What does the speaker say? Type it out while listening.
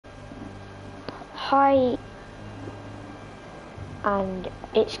height, and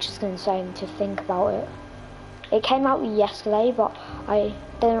it's just insane to think about it. It came out yesterday, but I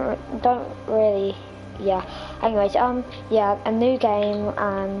don't really. Yeah. Anyways, yeah, a new game,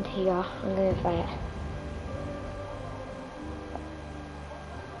 and yeah, I'm gonna play it.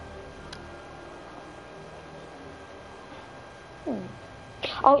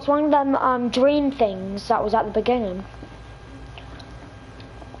 Oh, it's one of them dream things that was at the beginning.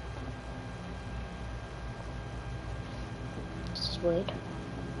 This is weird.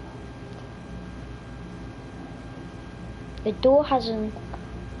 The door has an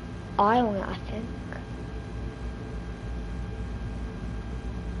eye on it, I think.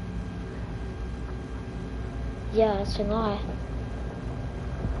 Yeah, it's an eye.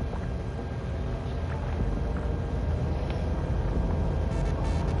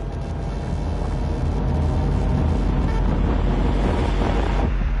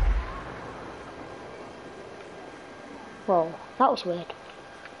 Whoa, that was weird.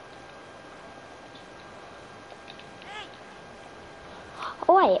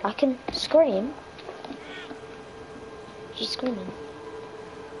 Oh wait, I can scream. She's screaming.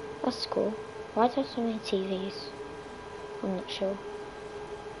 That's cool. Why do I have so many TVs? I'm not sure.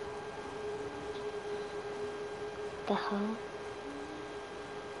 The hell?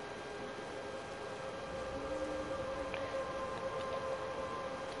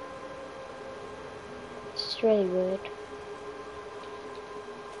 This is really weird.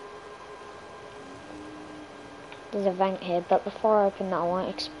 There's a vent here, but before I open that, I want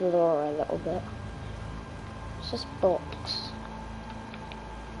to explore a little bit. It's just books.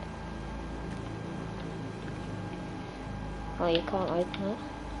 Oh, you can't open it.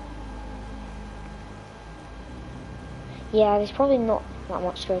 Yeah, there's probably not that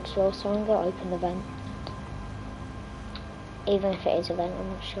much to explore, so I'm going to open the vent. Even if it is a vent, I'm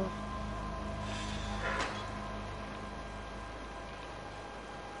not sure.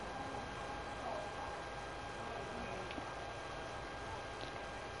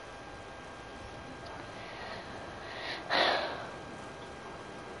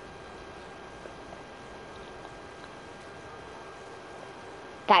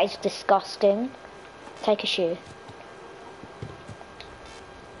 That is disgusting. Take a shoe.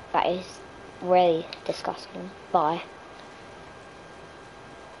 That is really disgusting. Bye.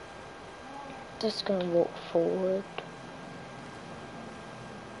 Just gonna walk forward.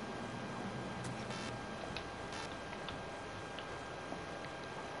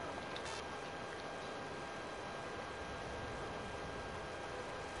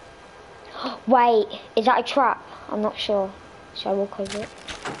 Wait, is that a trap? I'm not sure. Should I walk over it?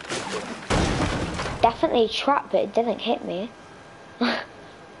 Definitely a trap, but it didn't hit me.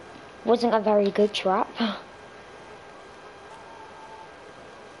 Wasn't a very good trap.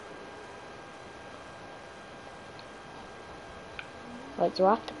 Wait, do I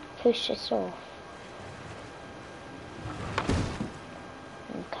have to push this off?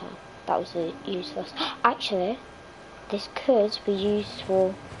 Okay, that was useless. Actually, this could be used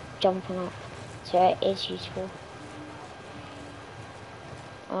for jumping up, so it is useful.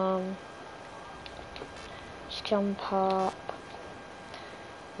 Just jump up.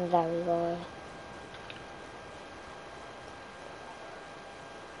 There we go.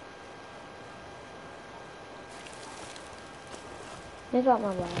 Move out my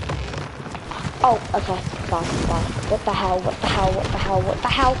way. Oh, okay, fine. What the hell, what the hell, what the hell, what the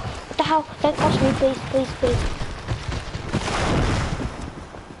hell, what the hell? Don't touch me, please, please, please.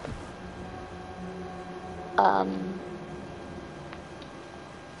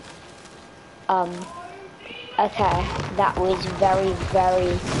 Okay, that was very,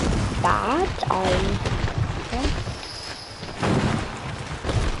 very bad, I guess.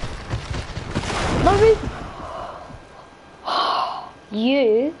 No!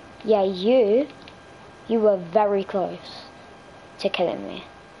 You were very close to killing me.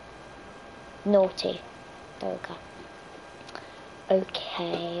 Naughty. There we go.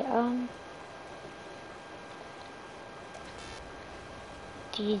 Okay, what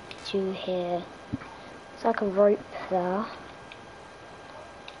do you do here? It's like a rope there.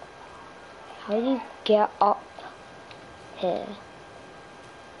 How do you get up here?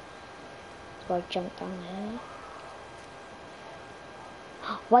 Do I jump down here?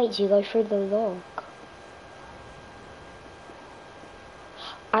 Wait, do you go through the log?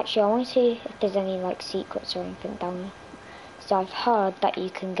 Actually, I want to see if there's any like secrets or anything down there. So I've heard that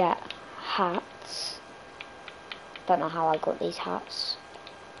you can get hats. Don't know how I got these hats.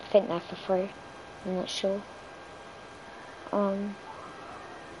 I think they're for free. I'm not sure.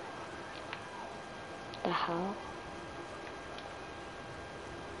 The hell?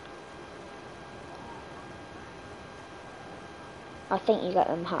 I think you get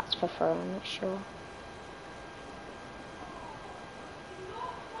them hats for free, I'm not sure.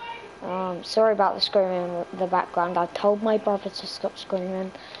 Sorry about the screaming in the background. I told my brother to stop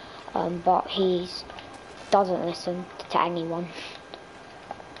screaming, but he doesn't listen to anyone.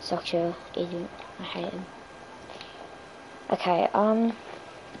 Such a idiot. I hate him. Okay,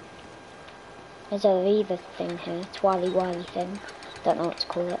 there's a lever thing here, twirly whirly thing. Don't know what to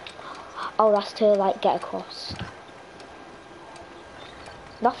call it. Oh, that's to like get across.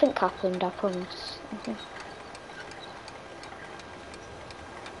 Nothing happened, I promise.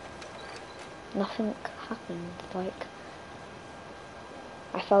 Nothing happened, like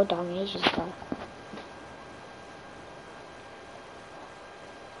I fell down ages ago.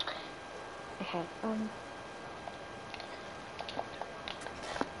 Okay,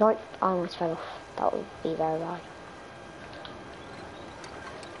 nope, I almost fell off. That would be very bad.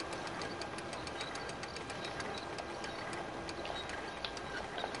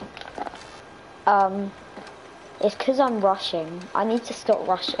 It's because I'm rushing. I need to stop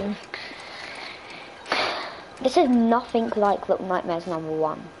rushing. This is nothing like Little Nightmares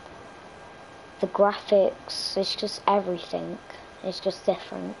 #1. The graphics, it's just everything. It's just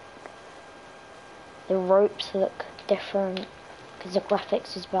different. The ropes look different because the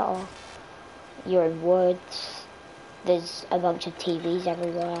graphics is better. You're in woods. There's a bunch of TVs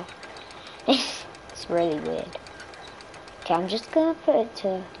everywhere. It's really weird. Okay, I'm just gonna put it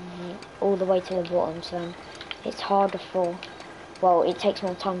to all the way to the bottom, so it's harder for. Well, it takes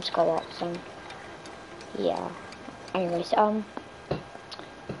more time to go up, so yeah. Anyways,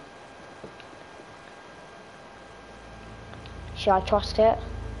 should I trust it?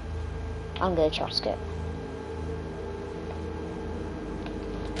 I'm gonna trust it.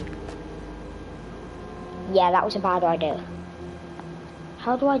 Yeah, that was a bad idea.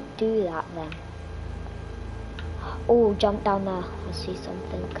 How do I do that then? Oh, jump down there. I see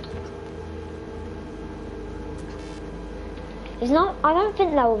something. There's not. I don't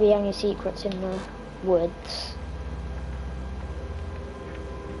think there will be any secrets in the woods.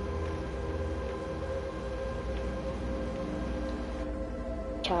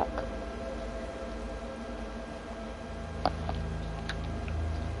 Check.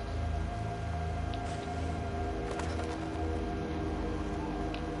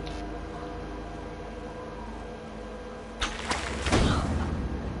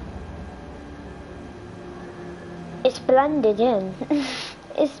 It's blended in.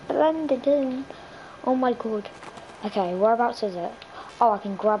 It's blended in. Oh my god. Okay, whereabouts is it? Oh, I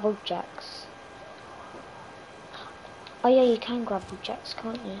can grab objects. Oh yeah, you can grab objects,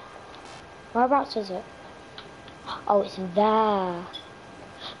 can't you? Whereabouts is it? Oh, it's there.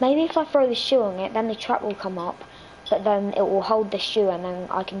 Maybe if I throw the shoe on it, then the trap will come up, but then it will hold the shoe and then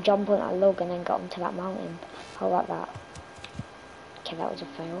I can jump on that log and then get onto that mountain. How about that? Okay, that was a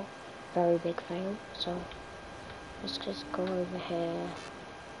fail. Very big fail, so let's just go over here.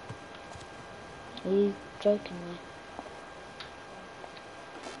 Are you joking me?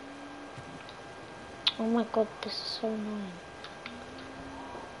 Oh my god, this is so annoying.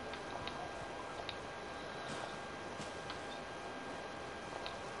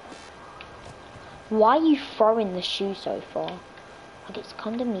 Why are you throwing the shoe so far? Like, it's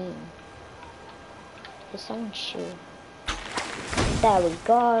kinda mean. There's someone's shoe. There we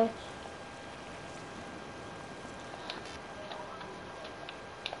go.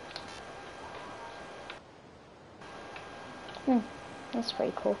 That's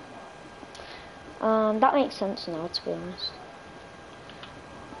pretty cool. That makes sense now, to be honest.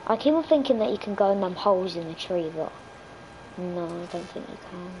 I keep on thinking that you can go in them holes in the tree, but no, I don't think you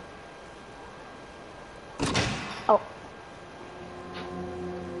can. Oh.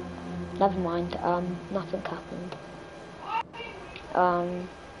 Never mind, nothing happened.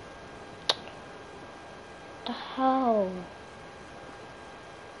 The hell?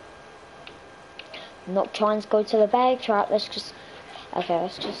 I'm not trying to go to the bag trap, let's just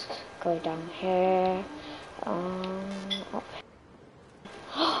go down here. Up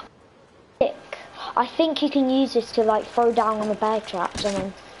here. I think you can use this to like throw down on the bear traps and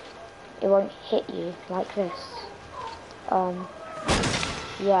then it won't hit you like this.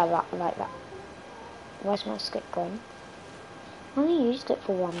 Yeah, like that. Where's my skip gone? I only used it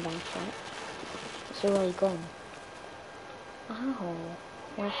for one bear trap. It's already gone. Ow.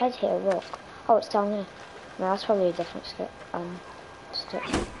 My head hit a rock. Oh, it's down there. No, that's probably a different skip. Stick.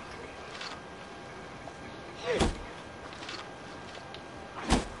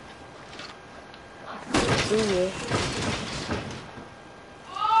 See you.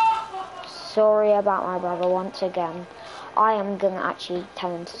 Sorry about my brother once again. I am gonna actually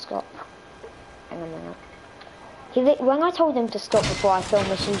tell him to stop in a minute. When I told him to stop before I filmed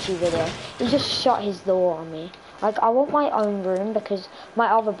the sushi video, he just shut his door on me. Like, I want my own room because my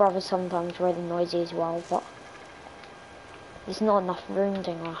other brother's sometimes really noisy as well, but there's not enough rooms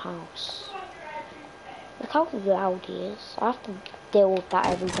in our house. Look how loud he is. I have to deal with that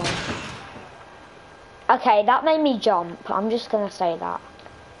every day. Okay, that made me jump. I'm just gonna say that.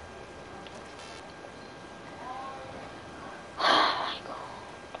 Oh my god.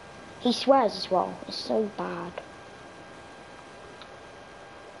 He swears as well. It's so bad.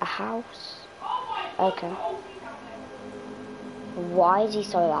 A house? Okay. Why is he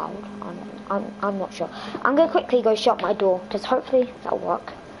so loud? I'm not sure. I'm gonna quickly go shut my door because hopefully that'll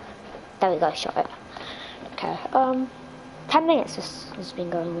work. There we go, shut it. Okay. 10 minutes this has been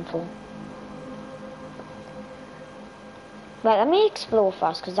going on for. Right, let me explore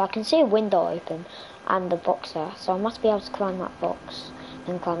first because I can see a window open and the box there, so I must be able to climb that box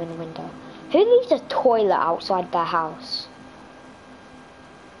and climb in the window. Who leaves a toilet outside their house?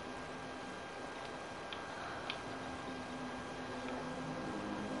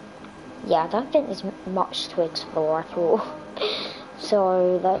 Yeah, I don't think there's much to explore at all.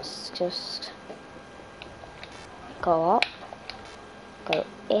 So let's just go up, go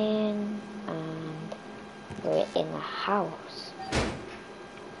in, and we're in the house.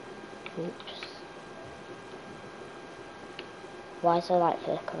 Oops. Why is the light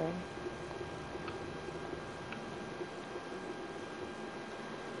flickering?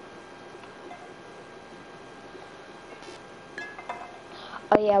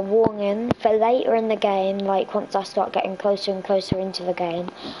 Oh yeah, warning, for later in the game, like once I start getting closer and closer into the game,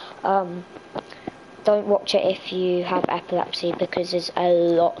 don't watch it if you have epilepsy because there's a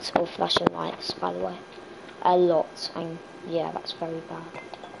lot of flashing lights, by the way. A lot, and yeah, that's very bad.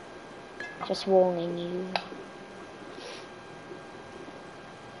 Just warning you.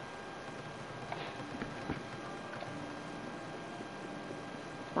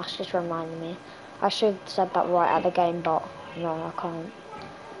 That's just reminding me. I should have said that right at the game, but no, I can't.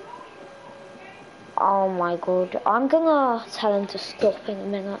 Oh my god, I'm gonna tell him to stop in a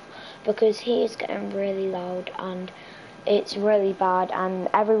minute because he is getting really loud and it's really bad and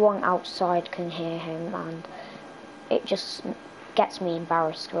everyone outside can hear him and it just gets me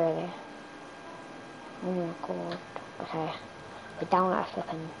embarrassed really. Oh my god. Okay, we're down at a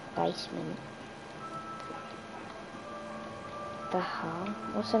flipping basement. The hell?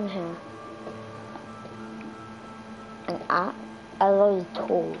 What's in here? An axe? A load of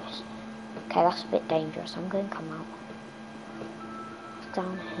tools. Okay, that's a bit dangerous. I'm going to come out. It's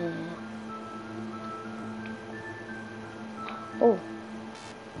down here. Oh.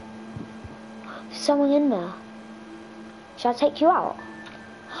 There's someone in there. Should I take you out?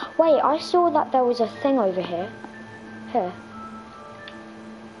 Wait, I saw that there was a thing over here. Here.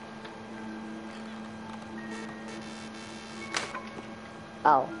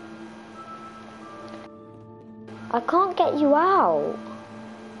 Oh. I can't get you out.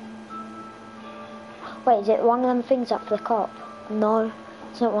 Wait, is it one of them things that flick up? No,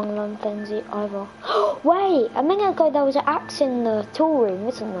 it's not one of them things either. Wait, a minute ago there was an axe in the tool room,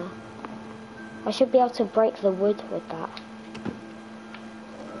 wasn't there? I should be able to break the wood with that.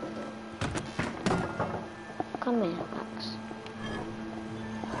 Come here, axe.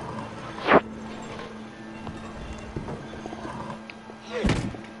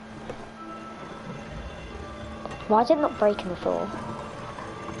 Why is it not breaking the floor?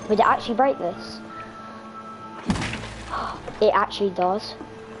 Would it actually break this? It actually does.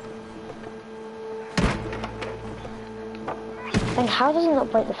 Then how does it not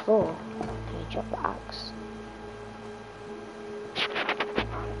break the floor? Okay, drop the axe.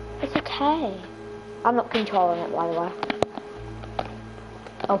 It's okay. I'm not controlling it, by the way.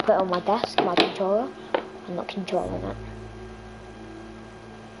 I'll put it on my desk, my controller. I'm not controlling it.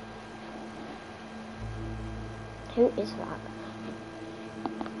 Who is that?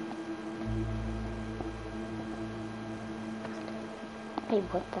 Hey,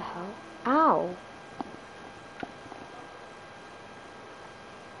 what the hell? Ow!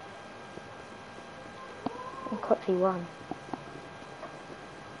 I'll quickly run.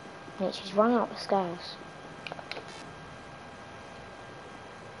 Wait, she's running up the stairs.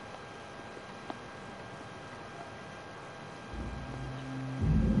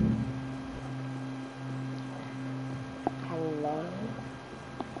 Hello?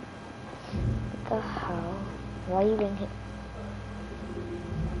 What the hell? Why are you in here?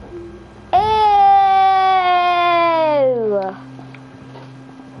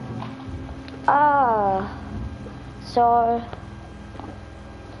 So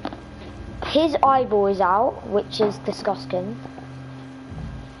his eyeball is out, which is disgusting.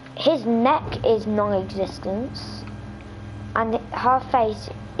 his neck is non-existent, and her face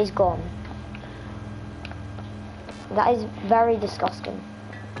is gone. That is very disgusting.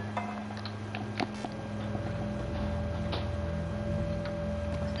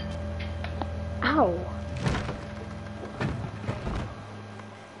 Ow.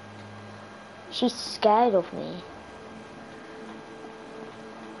 She's scared of me.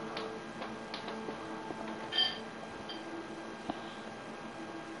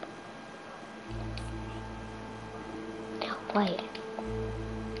 Wait.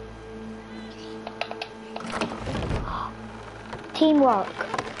 Teamwork.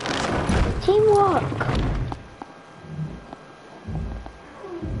 Teamwork.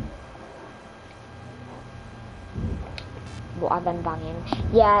 What I've been banging.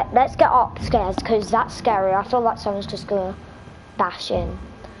 Yeah, let's get upstairs because that's scary. I feel like someone's just gonna bash in.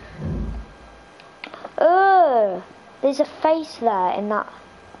 Ugh! There's a face there in that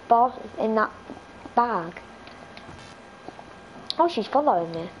bag. Oh, she's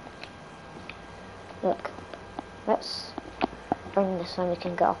following me. Look, let's bring this so we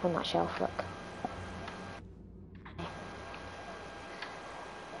can get up on that shelf. Look.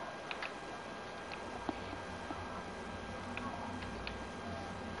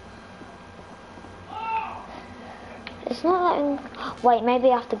 It's not letting. Wait,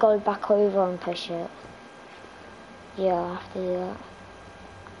 maybe I have to go back over and push it. Yeah, I have to do that.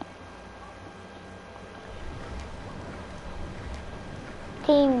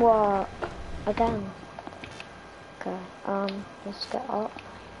 Teamwork again. Okay, let's get up.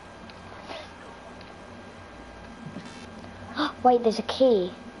 Wait, there's a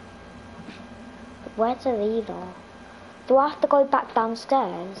key. Where's the lever? Do I have to go back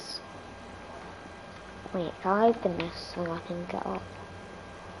downstairs? Wait, can I open this so I can get up?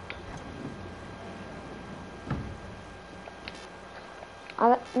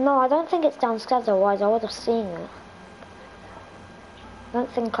 No, I don't think it's downstairs, otherwise I would have seen it. I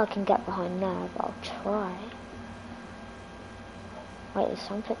don't think I can get behind there, but I'll try. Wait, there's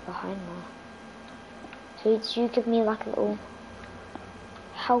something behind there. So did you give me like a little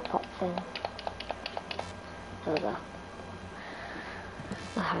help up thing? There we go.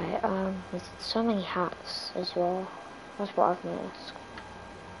 Okay, there's so many hats as well. That's what I've noticed.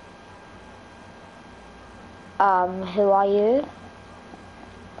 Who are you?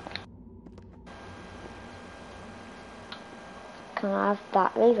 Can I have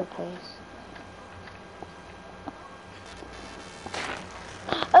that lever, please?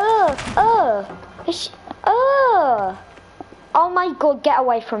 Oh my god, get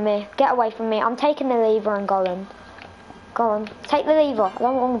away from me. Get away from me. I'm taking the lever and going. Go on, take the lever. I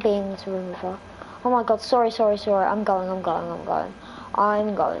don't want to be in this room with her. Oh my god, sorry. I'm going.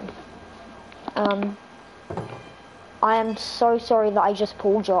 I am so sorry that I just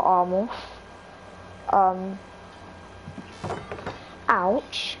pulled your arm off.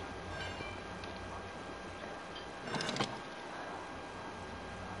 Ouch.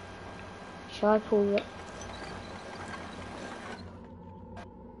 Should I pull it?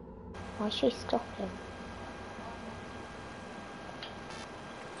 Why is she stopping?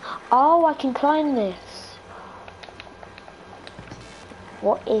 Oh, I can climb this.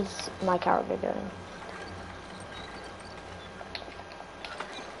 What is my character doing?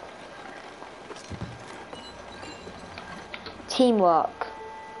 Teamwork.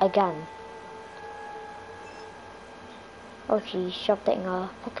 Again. Oh, she shoved it in her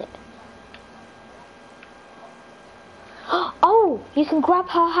pocket. Oh, you can grab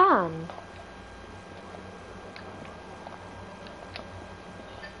her hand.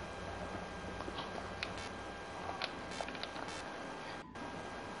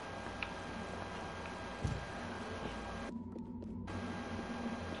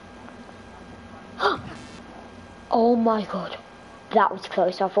 Oh my god, that was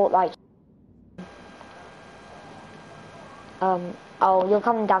close. I thought like, oh, you're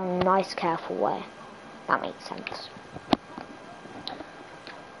coming down in a nice, careful way. That makes sense.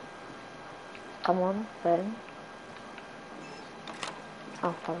 Come on, boom.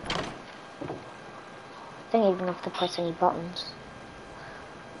 Oh, okay. Don't even have to press any buttons.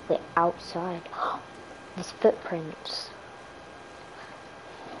 We're outside. There's footprints.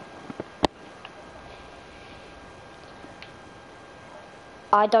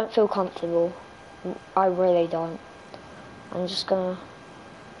 I don't feel comfortable. I really don't. I'm just gonna...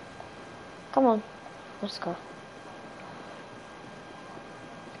 Come on, let's go.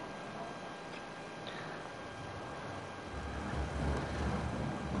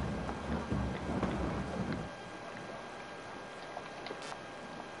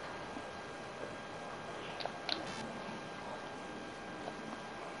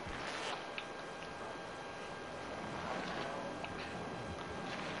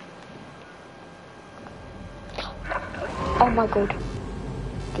 Oh my god.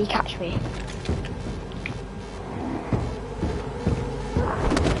 Did he catch me?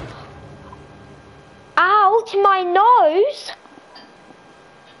 Ouch, my nose!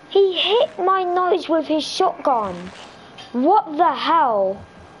 He hit my nose with his shotgun. What the hell?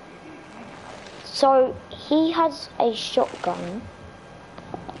 So, he has a shotgun.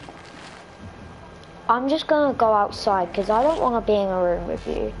 I'm just gonna go outside because I don't want to be in a room with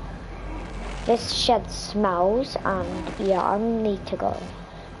you. This shed smells and yeah, I need to go.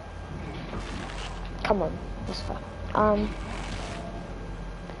 Come on, let's go.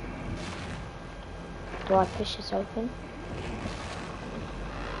 Do I push this open?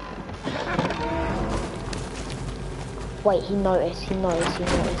 Wait, he noticed, he noticed.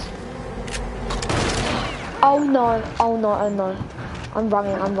 Oh no, oh no, oh no. I'm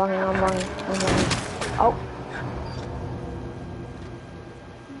running. Oh.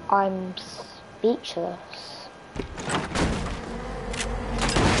 I'm speechless.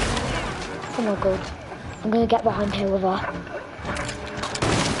 Oh my god. I'm gonna get behind here with her.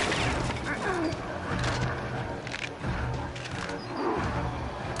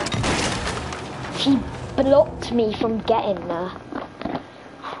 She blocked me from getting there.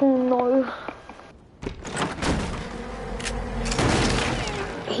 Oh no.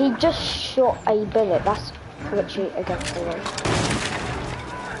 He just shot a bullet. That's literally against the wall.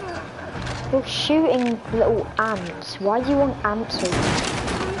 You're shooting little ants. Why do you want ants with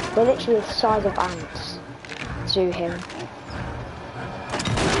you? They're literally the size of ants to him.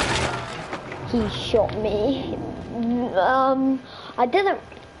 He shot me. I didn't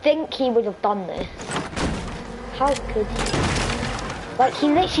think he would have done this. How could he? Like, he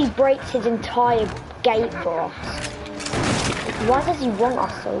literally breaks his entire gate for us. Why does he want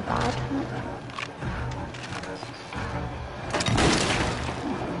us so bad?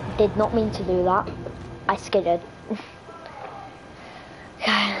 Did not mean to do that. I skidded.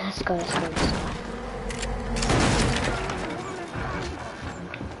 Let's go.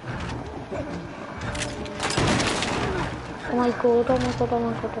 Oh my god.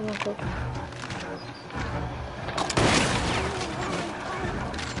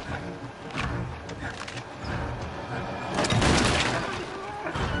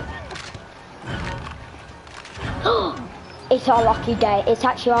 It's our lucky day. It's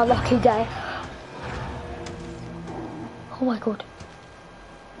actually our lucky day. Oh my god.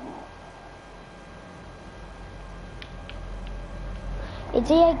 Is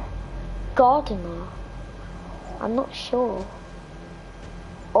he a gardener? I'm not sure.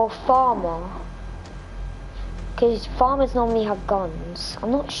 Or farmer. Because farmers normally have guns.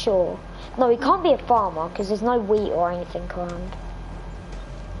 I'm not sure. No, he can't be a farmer because there's no wheat or anything around.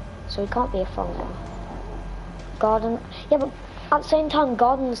 So he can't be a farmer. Garden. Yeah, but at the same time,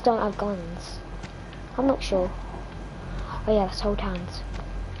 gardeners don't have guns. I'm not sure. Oh yeah, let's hold hands.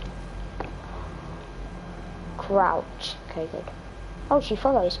 Crouch. Okay, good. Oh, she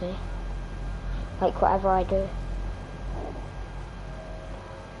follows me. Like whatever I do.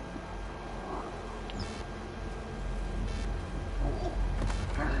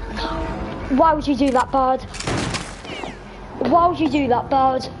 Why would you do that, bird? Why would you do that,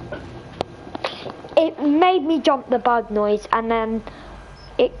 bird? It made me jump the bird noise, and then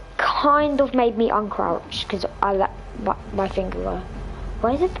it kind of made me uncrouch because I let my finger go.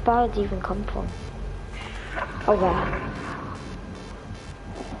 Where did the bird even come from? Oh, there.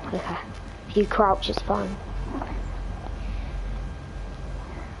 Okay. If you crouch, it's fine.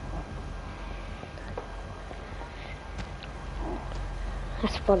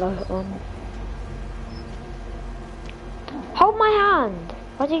 Let's follow it on. Hold my hand!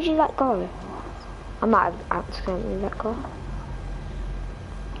 Why did you let go? I might have accidentally let go.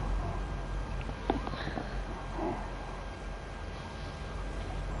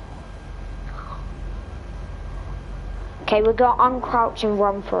 Okay, we're gonna uncrouch and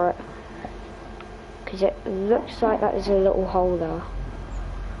run for it. Because it looks like that there's a little hole there.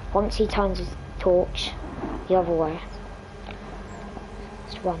 Once he turns his torch the other way.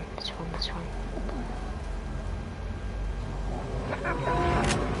 Let's run.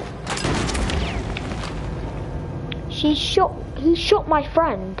 He shot my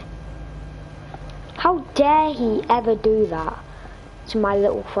friend. How dare he ever do that to my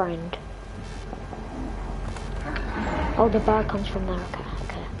little friend? Oh, the bird comes from there.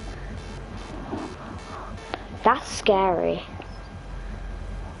 Okay. That's scary.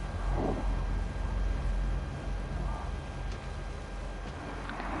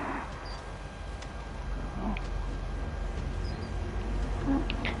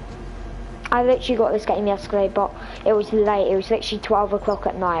 I literally got this game yesterday, but it was late. It was literally 12 o'clock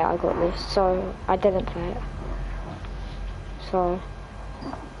at night I got this, so I didn't play it. So.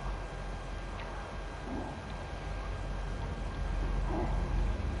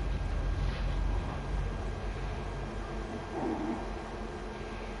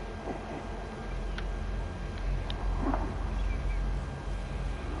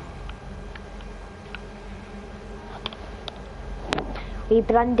 We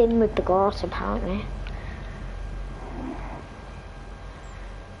blend in with the grass apparently.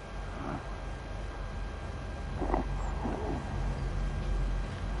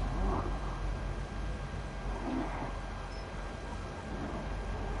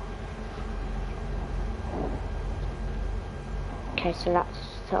 Okay, so that's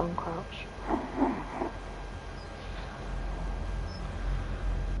the uncrouch.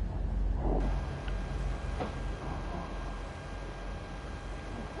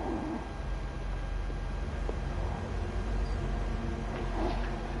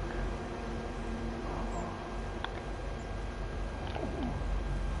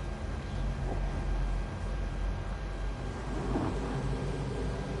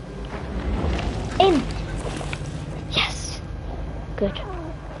 In! Yes! Good.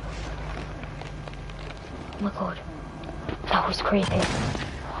 Oh my god. That was creepy.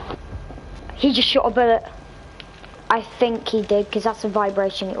 He just shot a bullet. I think he did, because that's a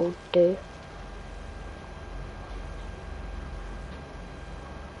vibration it will do.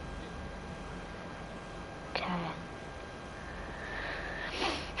 Okay.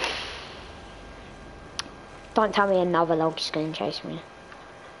 Don't tell me another log's gonna chase me.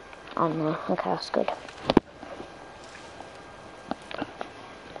 Oh no, okay, that's good.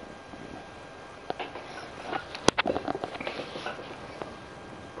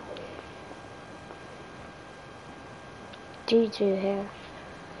 GG here.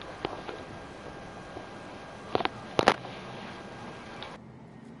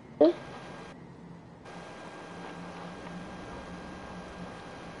 What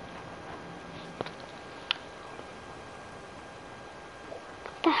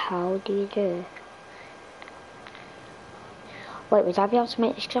the hell do you do? Wait, would I be able to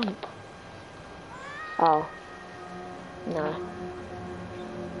make this jump? Oh. No.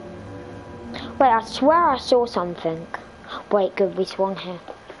 Wait, I swear I saw something. Wait, good, we swung here.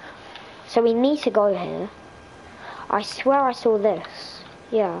 So we need to go here. I swear I saw this.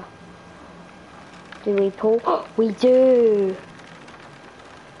 Yeah. Do we pull? We do!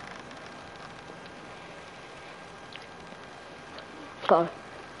 Go.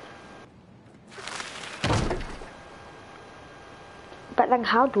 But then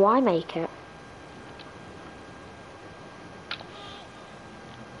how do I make it?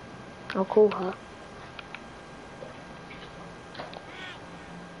 I'll call her.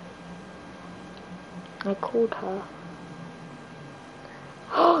 I called her.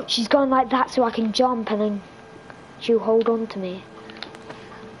 Oh, she's going like that so I can jump and then she'll hold on to me.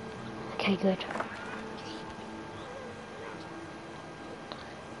 Okay, good.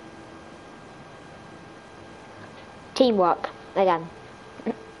 Teamwork, again.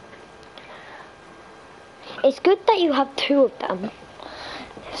 It's good that you have two of them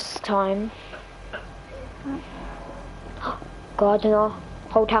this time. Gardener,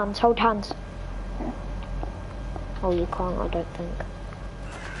 hold hands, hold hands. Oh, you can't, I don't think.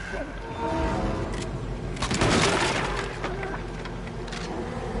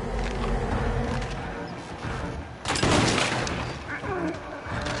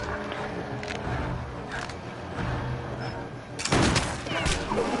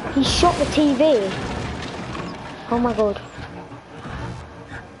 He shot the TV. Oh my god.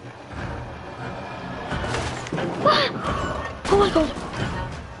 Oh my god.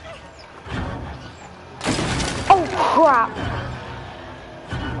 Oh crap.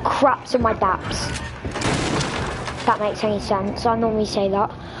 Craps in my daps. If that makes any sense. I normally say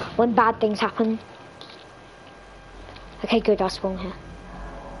that when bad things happen. Okay, good, I spawned here.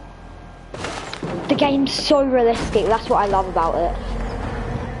 The game's so realistic, that's what I love about it.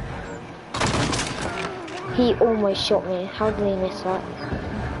 He almost shot me. How did he miss that?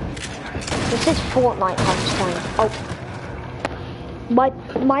 This is Fortnite punch time. Oh.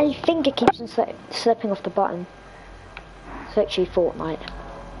 My finger keeps on slipping off the button. It's actually Fortnite.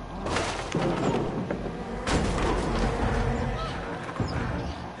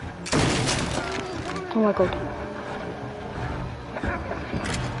 Oh my god.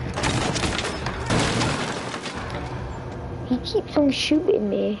 He keeps on shooting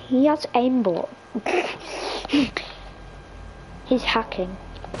me. He has aimbot. He's hacking.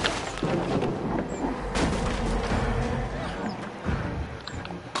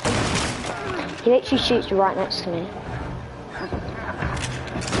 He literally shoots right next to me.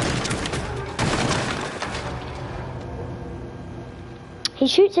 He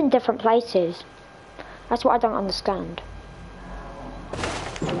shoots in different places. That's what I don't understand.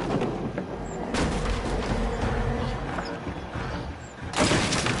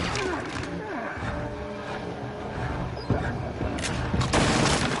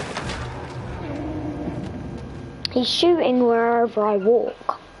 He's shooting wherever I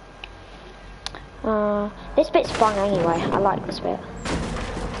walk. This bit's fun anyway. I like this bit.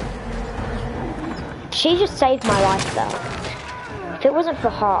 She just saved my life there. If it wasn't for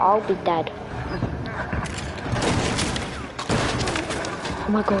her, I'll be dead. Oh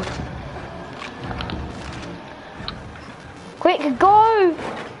my god. Quick, go!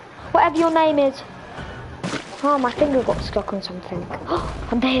 Whatever your name is. Oh, my finger got stuck on something.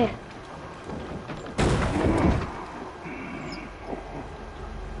 I'm there.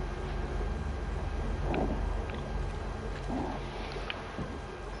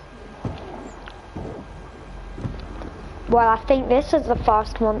 Well, I think this is the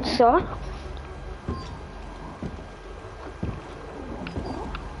first monster.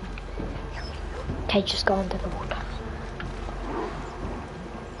 Okay, just go under the water.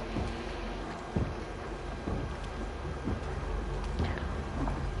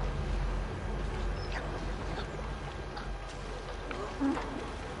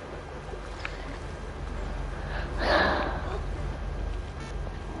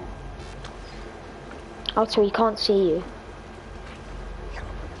 Oh, so he can't see you.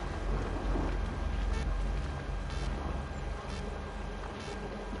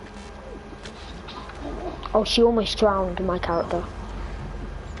 Oh, she almost drowned, my character.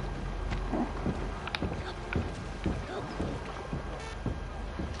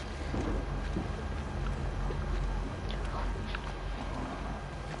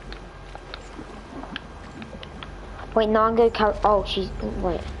 Wait, now I'm going to oh, she's...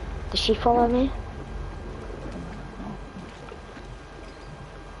 Wait. Does she follow me?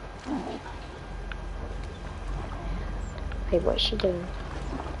 Wait, what's she doing?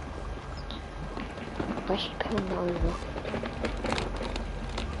 Why is she pulling that over?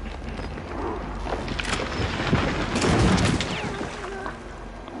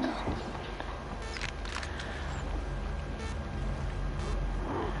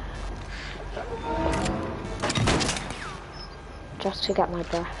 Just to get my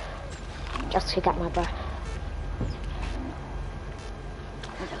breath. Just to get my breath.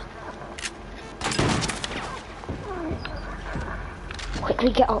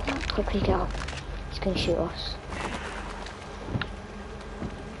 Quickly get up. Quickly get up. He's gonna shoot us.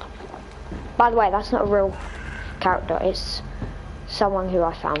 By the way, that's not a real character. It's someone who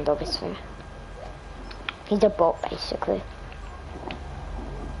I found, obviously. He's a bot, basically.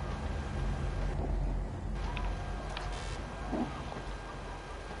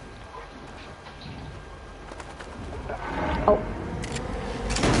 Oh.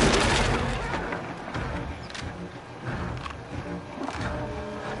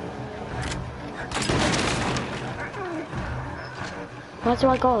 Where do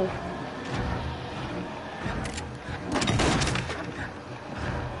I go?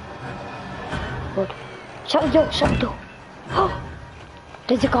 Good. Shut the door, shut the door. Oh!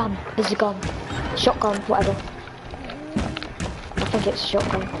 There's a gun, there's a gun. Shotgun, whatever. I think it's a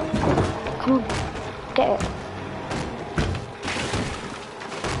shotgun. Come on, get it.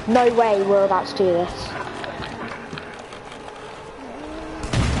 No way we're about to do this.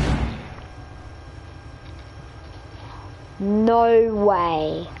 No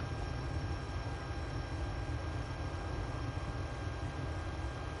way.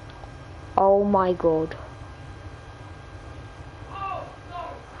 Oh my god.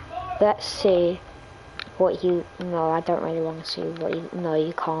 Let's see what you... No, I don't really want to see what you... No,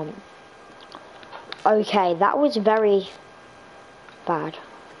 you can't. Okay, that was very bad.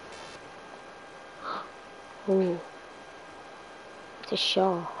 Ooh. It's a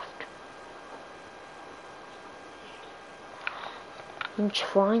shaft. I'm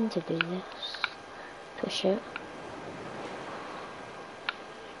trying to do this. Push it.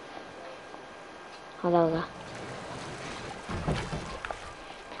 Oh, there we go.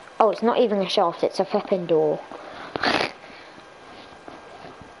 Oh, it's not even a shaft, it's a flipping door.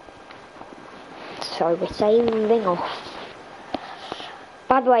 So we're sailing off.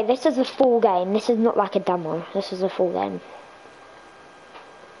 By the way, this is a full game. This is not like a demo. This is a full game.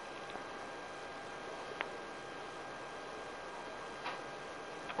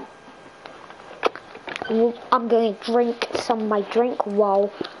 I'm going to drink some of my drink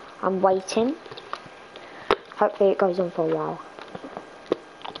while I'm waiting. Hopefully it goes on for a while.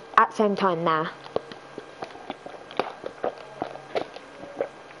 At the same time now.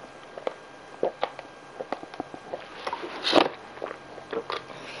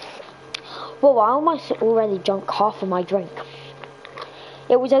 Well, I almost already drank half of my drink.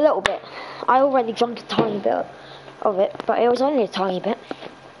 It was a little bit. I already drank a tiny bit of it, but it was only a tiny bit.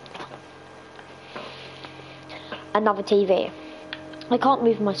 Another TV. I can't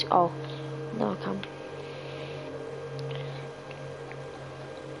move my... Oh, no I can.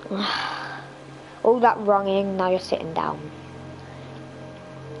 All that running, now you're sitting down.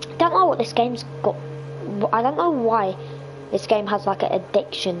 I don't know what this game's got. I don't know why this game has like an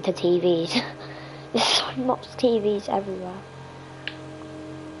addiction to TVs. There's so much TVs everywhere.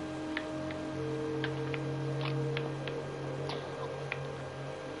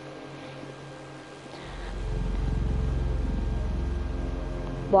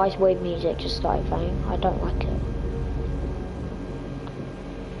 Why is weird music just started playing? I don't like it.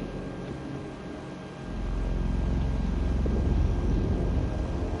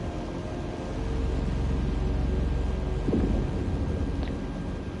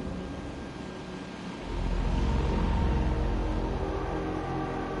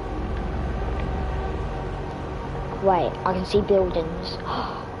 Wait, I can see buildings.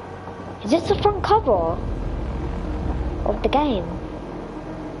 Is this the front cover of the game?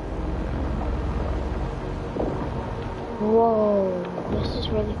 Whoa, this is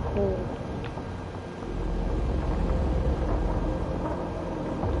really cool.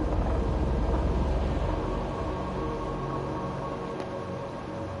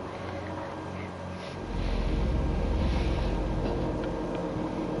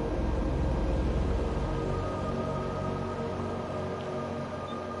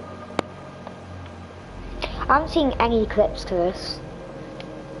 I haven't seen any clips to this.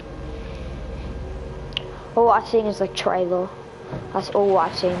 All I've seen is the trailer. That's all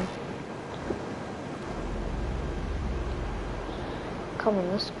I've seen. Come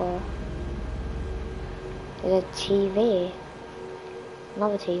on, let's go. There's a TV.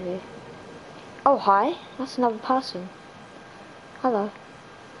 Another TV. Oh, hi. That's another person. Hello.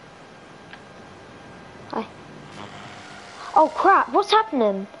 Hi. Oh, crap. What's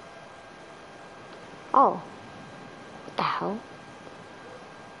happening? Oh. What the hell?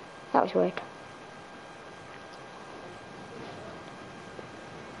 That was weird.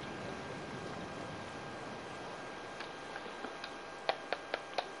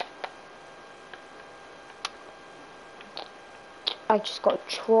 I just got a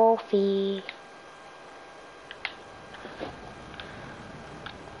trophy.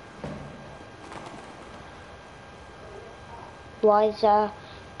 Why is there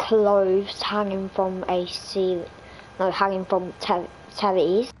clothes hanging from a ceiling? No, hanging from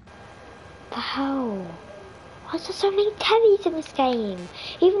tellies. The hell? Why is there so many tellies in this game?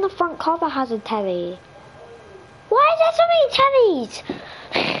 Even the front cover has a telly. Why is there so many tellies?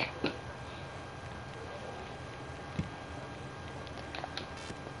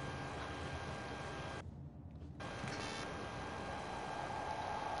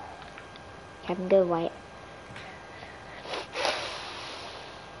 I'm gonna wait.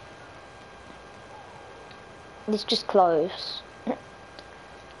 It's just closed. There's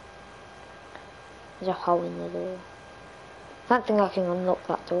a hole in the door. I don't think I can unlock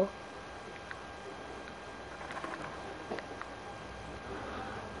that door.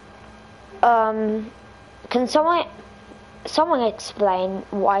 Can someone explain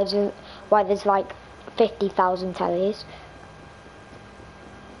why there's like 50,000 tellies?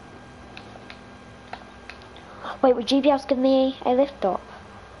 Wait, would you be able to give me a lift up?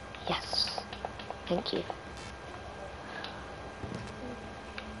 Yes. Thank you.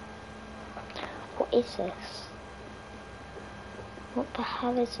 What is this? What the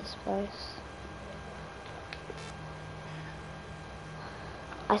hell is this place?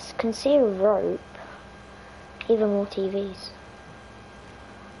 I can see a rope. Even more TVs.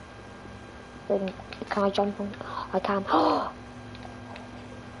 Then, can I jump on? I can.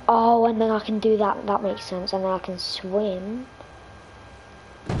 Oh, and then I can do that. That makes sense. And then I can swim.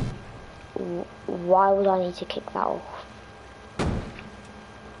 Why would I need to kick that off?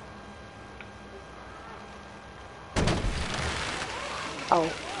 Oh,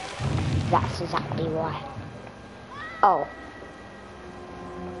 that's exactly why. Oh.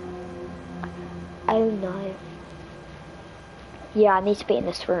 Oh no. Yeah, I need to be in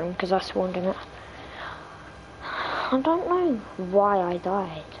this room because I spawned in it. I don't know why I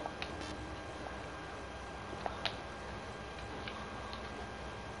died.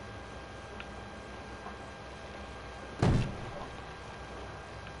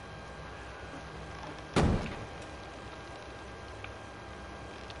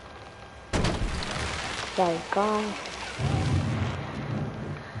 There we go.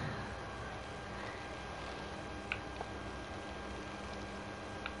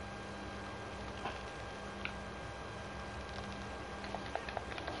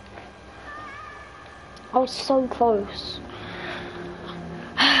 I was so close.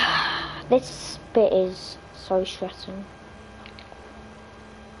 This bit is so stressing.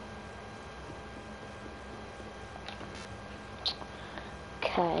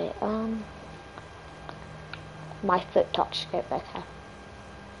 Okay, my foot touched it, okay.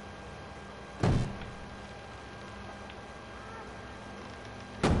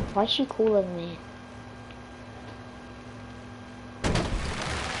 Why is she calling me?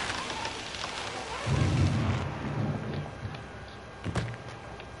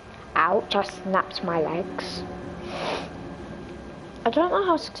 Ouch, I snapped my legs. I don't know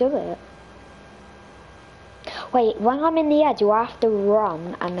how to do it. Wait, when I'm in the air, do I have to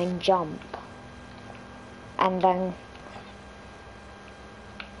run and then jump? And then...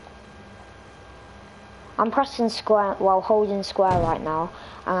 I'm pressing square, well, holding square right now,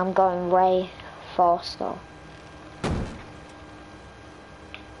 and I'm going way faster.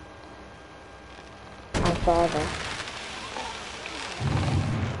 And further.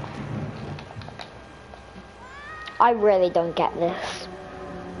 I really don't get this.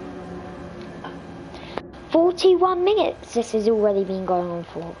 41 minutes this has already been going on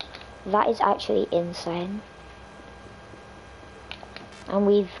for. That is actually insane. And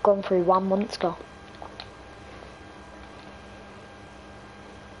we've gone through 1 month ago.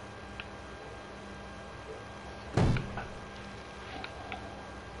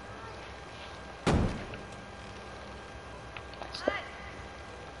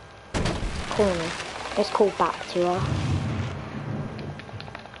 Call me. Let's call back to her.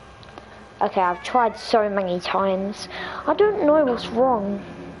 Okay, I've tried so many times. I don't know what's wrong.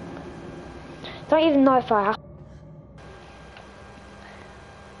 Don't even know if I have.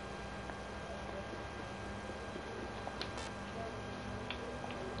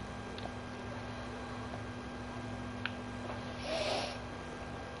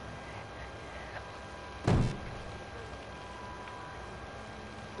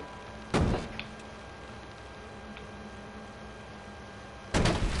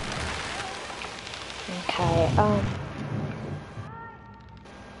 Okay,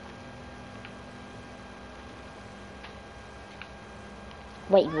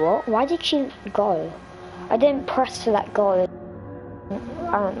 wait, what? Why did she go? I didn't press to let go.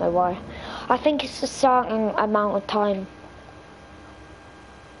 I don't know why. I think it's a certain amount of time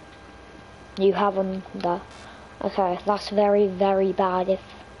you have on there. Okay, that's very, very bad if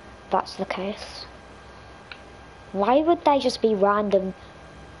that's the case. Why would they just be random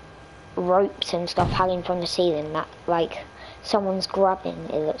ropes and stuff hanging from the ceiling that, like, someone's grabbing,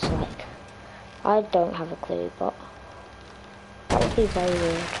 it looks like? I don't have a clue, but that would be very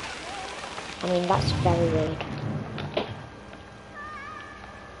weird. I mean, that's very weird.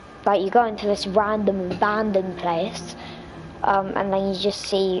 Like, you go into this random abandoned place, and then you just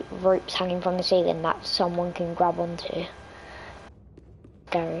see ropes hanging from the ceiling that someone can grab onto.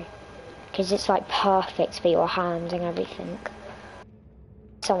 Scary. Because it's, like, perfect for your hands and everything.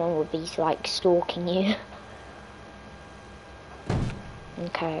 Someone would be, like, stalking you.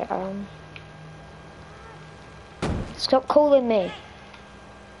 Okay, stop calling me.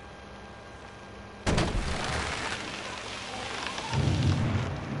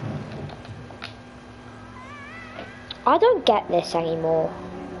 I don't get this anymore.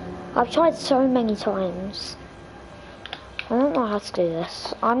 I've tried so many times. I don't know how to do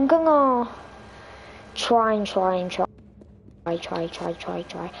this. I'm gonna try. I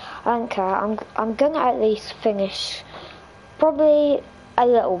don't care. I'm gonna at least finish probably a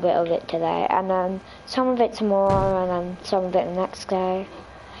little bit of it today, and then some of it tomorrow, and then some of it the next day.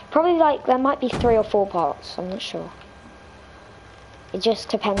 Probably, like, there might be 3 or 4 parts, I'm not sure. It just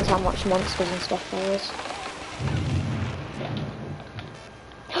depends how much monsters and stuff there is.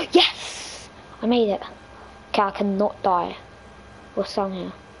 Yes! I made it. Okay, I cannot die. What's down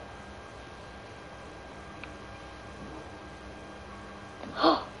here?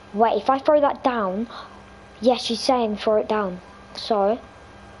 Wait, if I throw that down, yes, she's saying throw it down. So,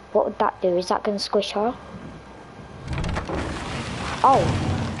 what would that do? Is that going to squish her? Oh.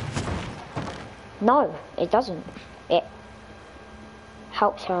 No, it doesn't. It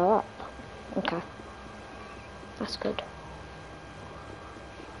helps her up. Okay. That's good.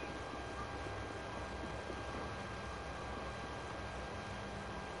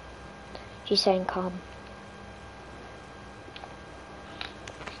 She's saying calm.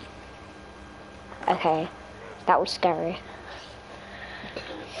 Okay, that was scary.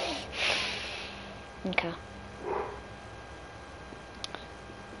 Okay.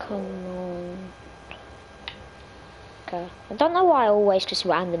 Come on. Okay. I don't know why I always just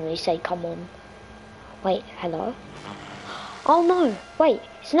randomly say come on. Wait, hello? Oh no, wait,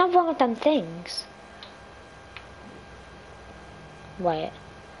 it's not one of them things. Wait.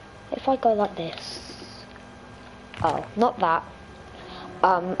 If I go like this. Oh, not that.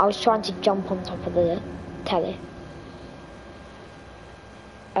 I was trying to jump on top of the telly.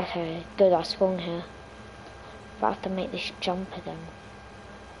 Okay, good, I spawned here. But I have to make this jump again.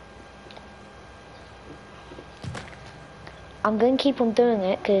 I'm going to keep on doing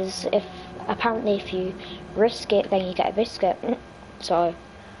it, because apparently if you risk it, then you get a biscuit. So,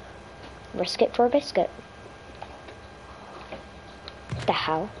 risk it for a biscuit. The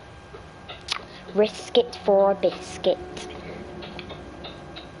hell? Risk it for a biscuit.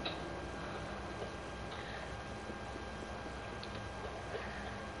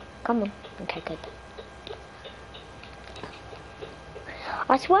 Come on. Okay, good.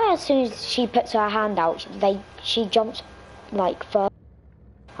 I swear as soon as she puts her hand out, she jumps like first,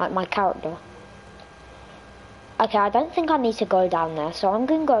 like my character. Okay, I don't think I need to go down there, so I'm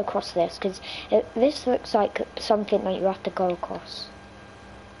going to go across this, because this looks like something that you have to go across.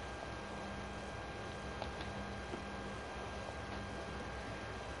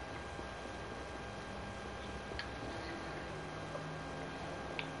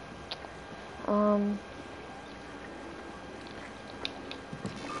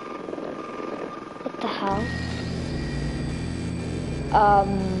 What the hell?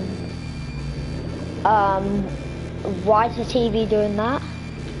 Why is the TV doing that?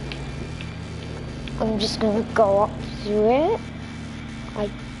 I'm just gonna go up through it, I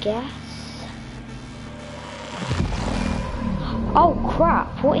guess. Oh crap,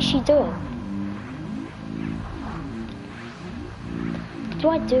 what is she doing? What do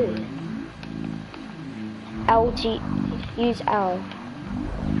I do? Use L.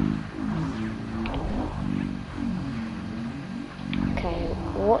 Okay,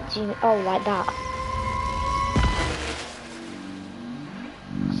 what do you, oh, like that.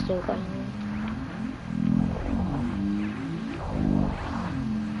 Still going on.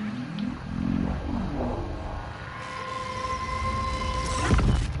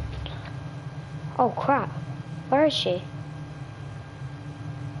 Oh crap, where is she?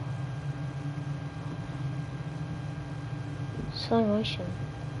 Slow motion.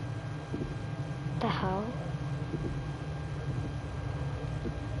 What the hell?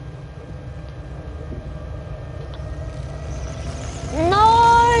 No!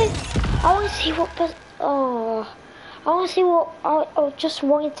 I want to see what oh, I want to see what, I just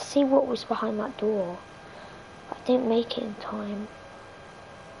wanted to see what was behind that door. I didn't make it in time.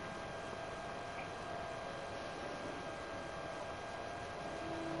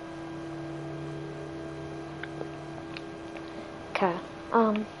 Okay,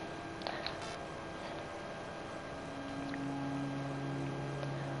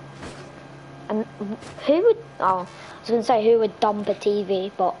 and who would, oh, I was going to say who would dump a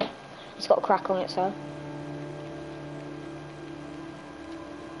TV, but it's got a crack on it, so.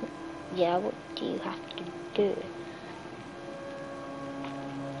 Yeah, what do you have to do?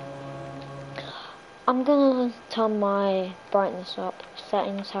 I'm gonna turn my brightness up,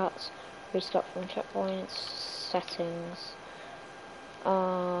 settings, hats, restart from checkpoints, settings,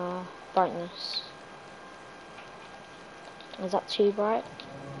 brightness. Is that too bright?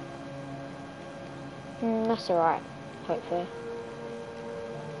 That's alright, hopefully.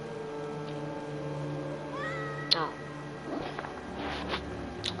 Oh.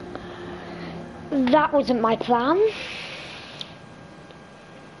 That wasn't my plan.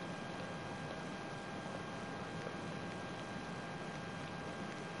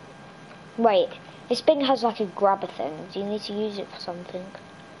 Wait, this thing has like a grabber thing. Do you need to use it for something?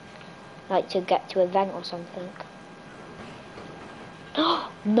 Like to get to a vent or something?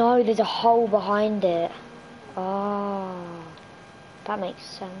 No, there's a hole behind it. Oh, that makes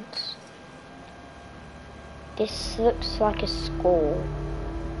sense. This looks like a school.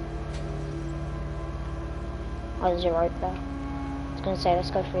 Oh, there's a rope there. I was gonna say let's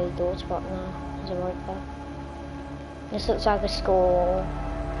go through the doors, but no, there's a rope there. This looks like a school.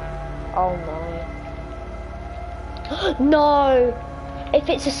 Oh no. No! If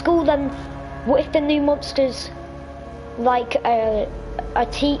it's a school, then what if the new monster's like a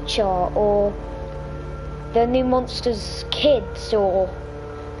teacher, or the new monster's kids, or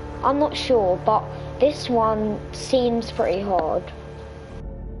I'm not sure, but this one seems pretty hard.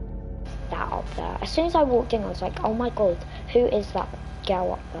 That up there. As soon as I walked in, I was like, oh my god, who is that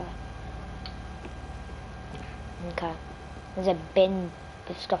girl up there? Okay. There's a bin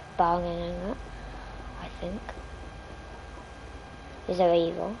with stuff burning in it, I think. Is there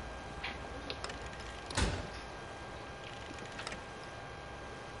evil?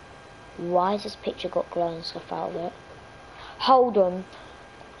 Why has this picture got glowing stuff out of it? Hold on.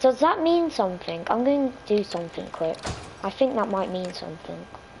 Does that mean something? I'm going to do something quick. I think that might mean something.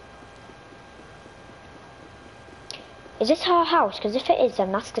 Is this her house? Because if it is,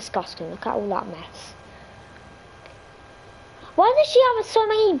 then that's disgusting. Look at all that mess. Why does she have so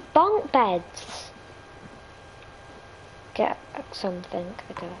many bunk beds? Get something.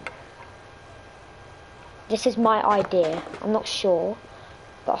 Okay. This is my idea. I'm not sure,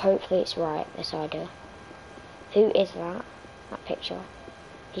 but hopefully it's right, this idea. Who is that? That picture.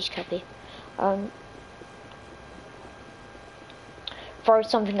 He's chubby. Throw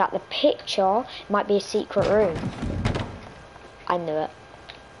something at the picture. It might be a secret room. I knew it.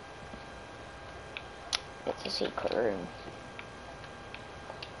 It's a secret room.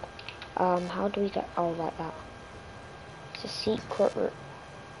 How do we get? Oh, like that. It's a secret room.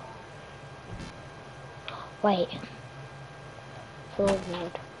 Wait.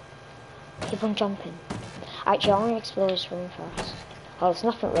 Floorboard. Keep on jumping. Actually, I want to explore this room first. Oh, there's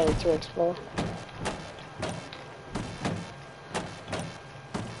nothing really to explore.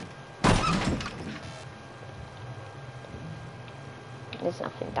 There's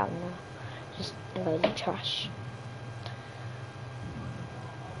nothing down there. Just a load of trash.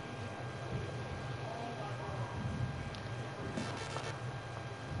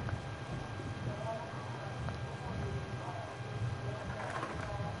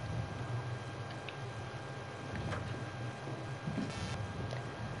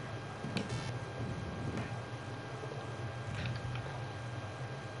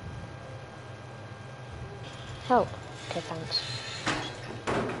 Help. Okay, thanks.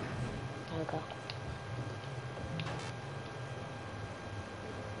 There we go.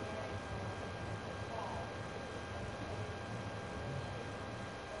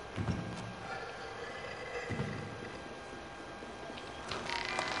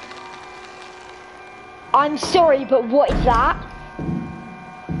 I'm sorry, but what is that?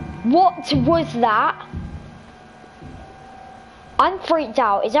 What was that? I'm freaked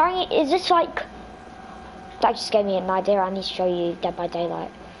out. Is there any, is this like, that just gave me an idea. I need to show you Dead by Daylight.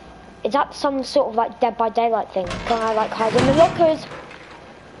 Is that some sort of like Dead by Daylight thing? Can I like hide in the lockers?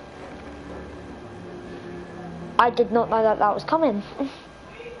 I did not know that that was coming.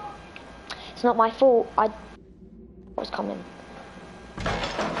 It's not my fault. I was coming.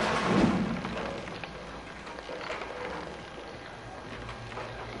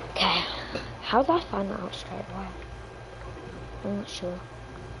 Okay. How did I find that out straight away? I'm not sure.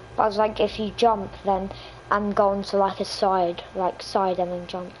 But I was like, if you jump then and go onto like a side and then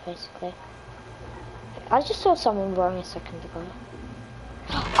jump basically. I just saw someone running a second ago.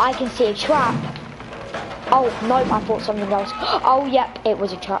 I can see a trap. Oh nope, I thought something else. Oh yep, it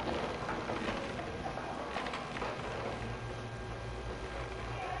was a trap.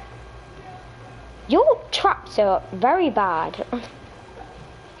 Your traps are very bad.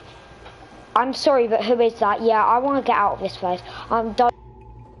 I'm sorry, but who is that? Yeah, I want to get out of this place. I'm done.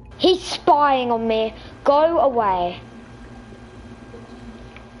 He's spying on me. Go away.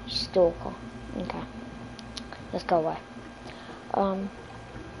 Stalker. Okay. Let's go away. Okay.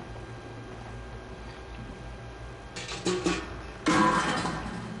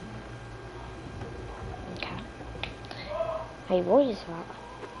 Hey, what is that?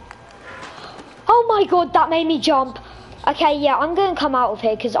 Oh my god, that made me jump. Okay, yeah, I'm gonna come out of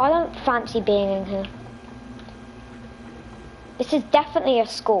here because I don't fancy being in here. This is definitely a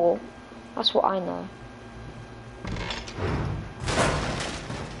school. That's what I know.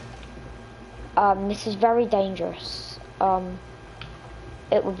 This is very dangerous.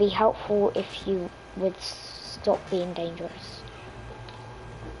 It would be helpful if you would stop being dangerous.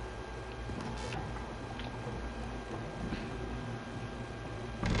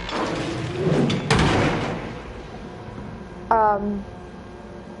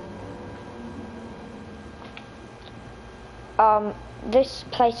 This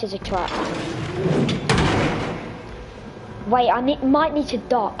place is a trap. Wait, I might need to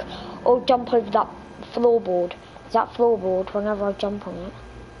duck or jump over that floorboard. Is that floorboard whenever I jump on it?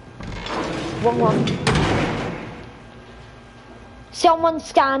 Wrong one. Someone's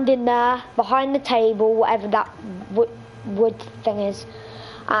standing there behind the table, whatever that wood thing is,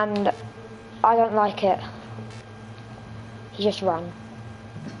 and I don't like it. He just ran.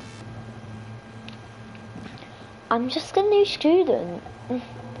 I'm just a new student.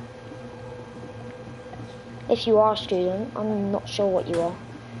 If you are a student, I'm not sure what you are.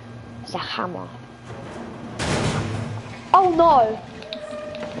 It's a hammer. Oh no!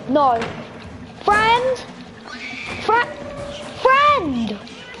 No. Friend! Friend!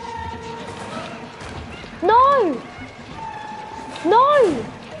 No! No!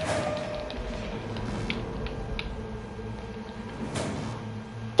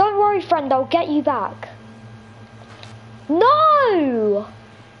 Don't worry, friend, I'll get you back. No!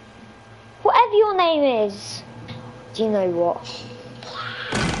 Whatever your name is. Do you know what?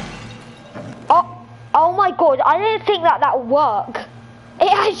 Oh my god, I didn't think that would work.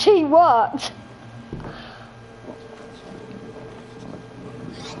 It actually worked.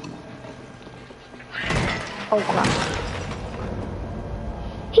 Oh crap.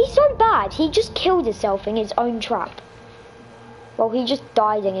 He's so bad, he just killed himself in his own trap. Well, he just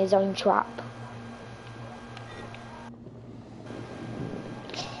died in his own trap.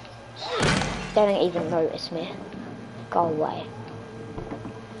 They don't even notice me. Go away.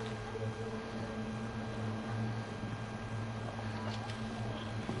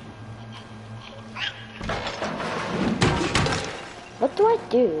 What do I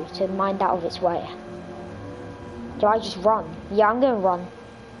do to mind out of its way? Do I just run? Yeah, I'm gonna run.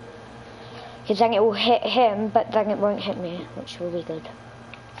 Because then it will hit him, but then it won't hit me, which will be good.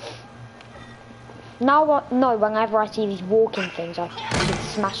 Now what? No, whenever I see these walking things, I should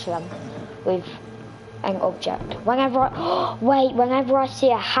smash them with an object. Whenever I, wait, whenever I see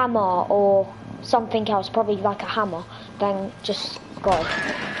a hammer or something else, probably like a hammer, then just go.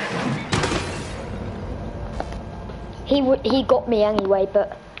 He got me anyway,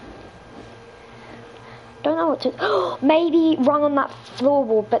 but don't know what to. Maybe run on that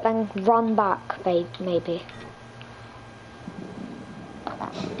floorboard, but then run back, babe. Maybe.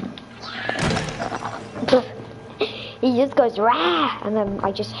 He just goes rah, and then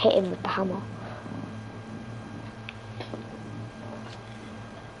I just hit him with the hammer.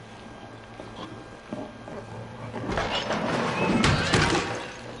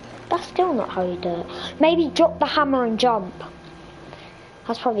 That's still not how you do it. Maybe drop the hammer and jump.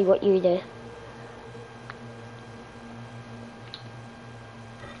 That's probably what you do.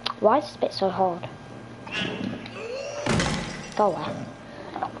 Why is this bit so hard? Go away.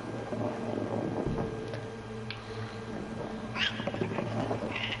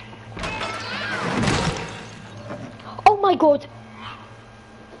 Oh my god!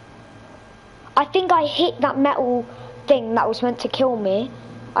 I think I hit that metal thing that was meant to kill me.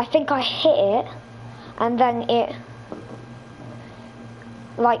 I think I hit it, and then it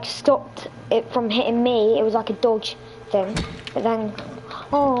like stopped it from hitting me. It was like a dodge thing, but then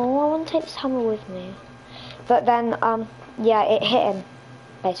oh, I want to take this hammer with me. But then yeah, it hit him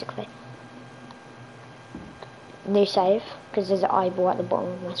basically. New save, because there's an eyeball at the bottom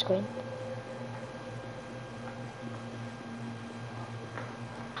of my screen.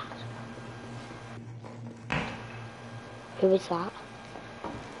 Who is that?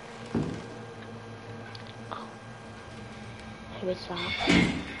 Oh. Who is that?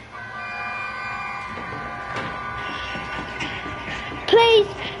 Please!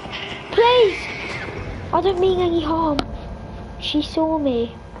 Please! I don't mean any harm. She saw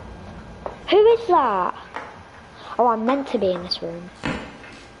me. Who is that? Oh, I'm meant to be in this room.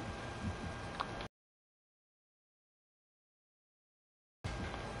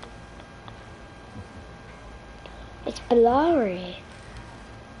 It's blurry,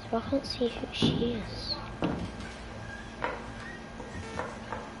 so I can't see who she is.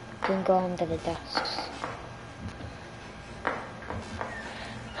 Can go under the desks.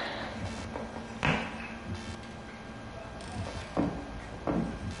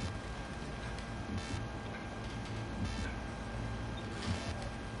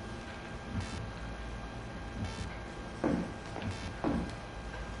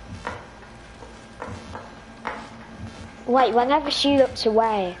 Wait, whenever she looks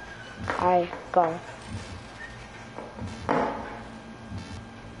away, I go.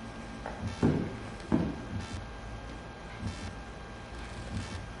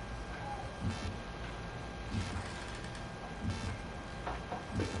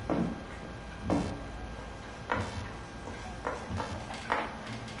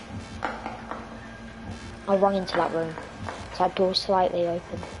 I'll run into that room. So that door's slightly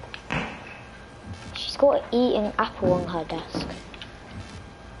open. She's got an eating apple on her desk.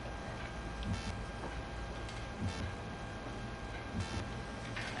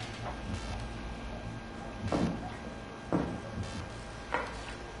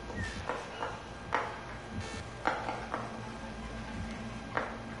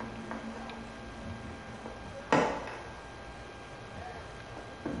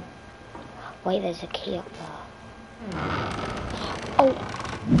 Wait, there's a key up there. Oh!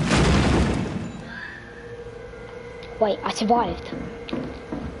 Wait, I survived.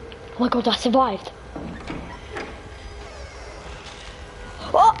 Oh my god, I survived.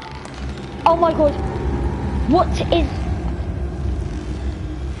 Oh! Oh my god. What is...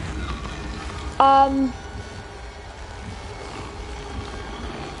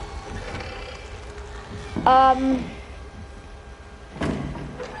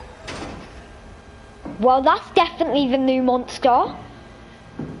 Well, that's definitely the new monster.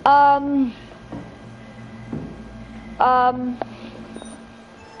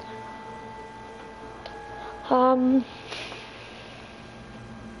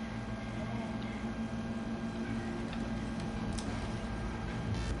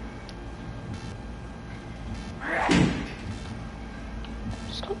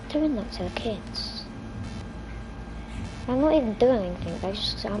 Stop doing that to the kids. I'm not even doing anything, they're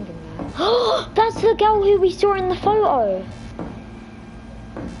just standing there. That's the girl who we saw in the photo!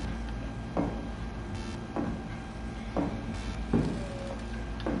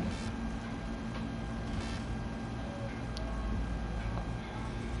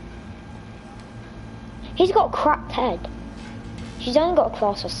 He's got a cracked head. She's only got a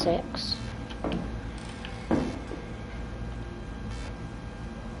class of 6.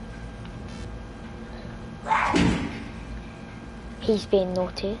 He's being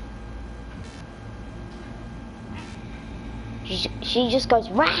naughty. She just goes,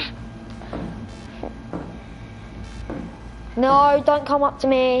 rah! No, don't come up to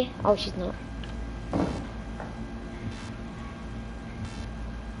me. Oh, she's not.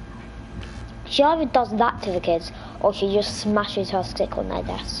 She either does that to the kids, or she just smashes her stick on their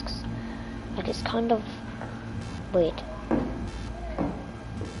desks. Like, it's kind of weird.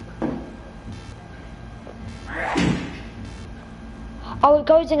 Oh, it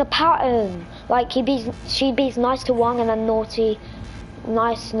goes in a pattern. Like, she bees nice to one and then naughty,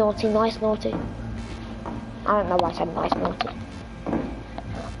 nice, naughty, nice, naughty. I don't know why I said nice, naughty.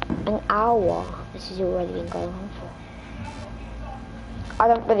 An hour. This has already been going on for. I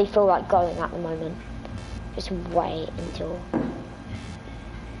don't really feel like going at the moment. Just wait until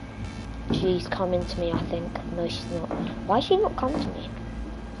she's coming to me, I think. No, she's not. Why is she not coming to me?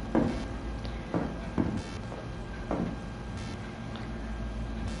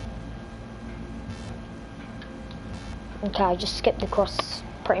 Okay, I just skipped across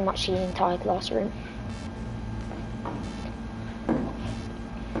pretty much the entire classroom.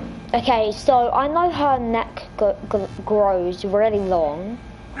 Okay, so I know her neck grows really long.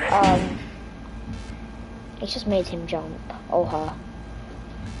 It just made him jump, or her.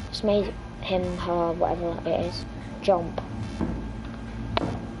 Just made him, her, whatever it is, jump.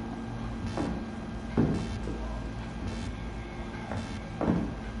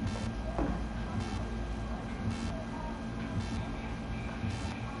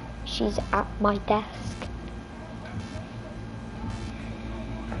 She's at my desk.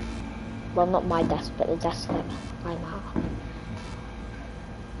 Well, not my desk, but the desk that I'm at.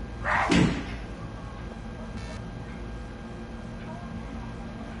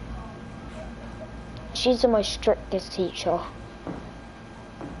 She's the most strictest teacher.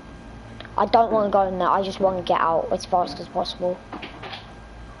 I don't want to go in there, I just want to get out as fast as possible.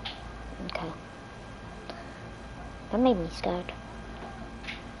 Okay. That made me scared.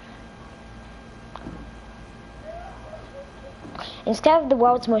 Instead of the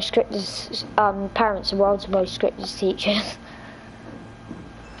world's most strictest parents, the world's most strictest teachers.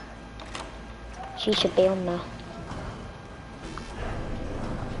 She should be on there.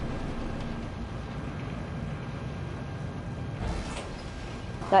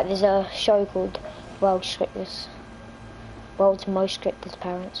 Like, there's a show called World's Most Strictest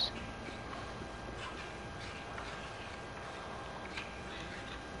Parents.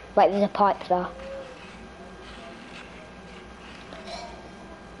 Wait, there's a pipe there.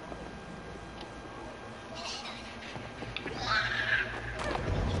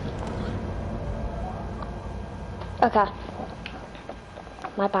 Okay.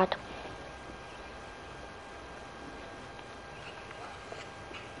 My bad.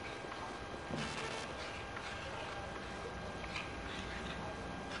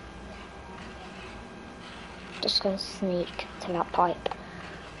 Just gonna sneak to that pipe.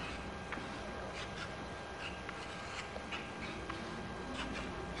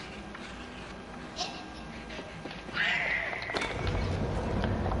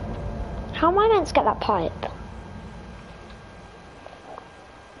 How am I meant to get that pipe?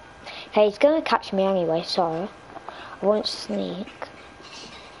 Hey, he's gonna catch me anyway, so I won't sneak.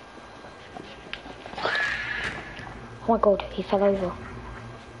 Oh my god, he fell over.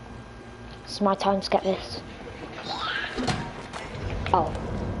 It's my time to get this. Oh.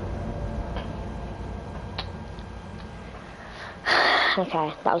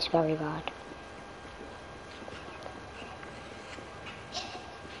 Okay, that was very bad.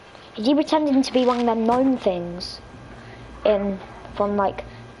 Is he pretending to be one of them gnome things? From like,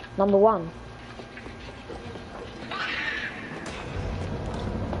 number 1?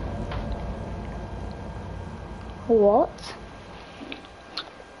 What?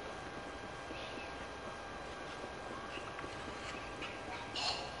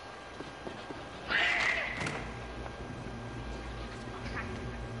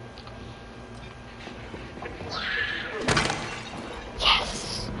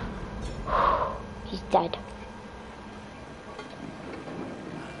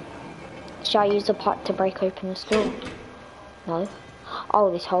 Should I use the pot to break open the door? No. Oh,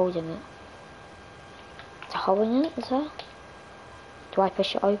 there's holes in it. There's a hole in it, is there? Do I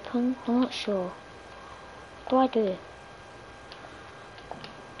push it open? I'm not sure. What do I do?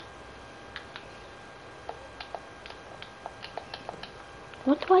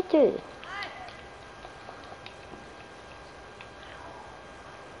 What do I do?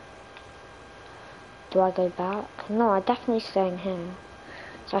 Do I go back? No, I definitely stay in here.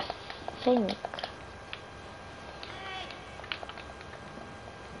 So I think...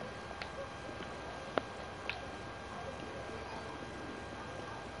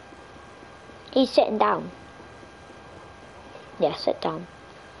 He's sitting down. Yeah, sit down.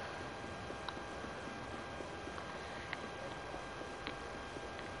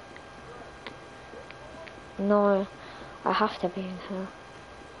 No, I have to be in here.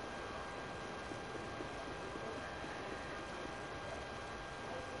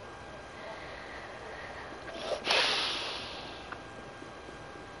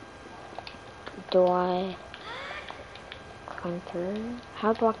 Do I climb through?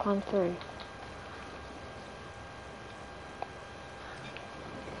 How do I climb through?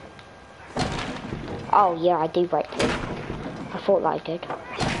 Oh yeah, I do break through. I thought that I did.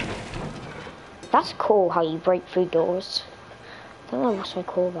 That's cool how you break through doors. I don't know what's so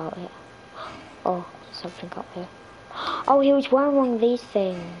cool about it. Oh, something up here. Oh, he was wearing one of these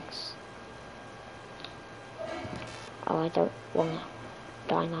things. Oh, I don't wanna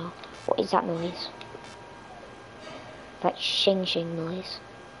die now. What is that noise? That shing shing noise.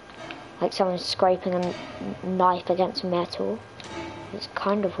 Like someone's scraping a knife against metal. It's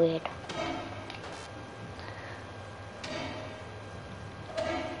kind of weird.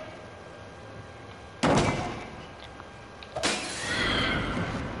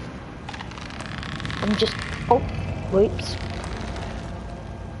 I'm just... Oh, whoops.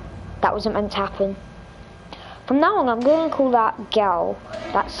 That wasn't meant to happen. From now on, I'm going to call that gal,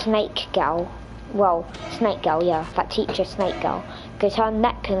 that snake gal. Well, snake gal, yeah. That teacher snake gal. Because her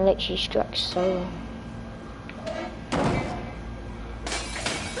neck can literally stretch so long.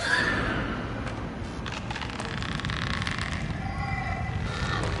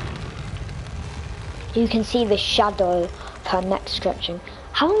 You can see the shadow of her neck stretching.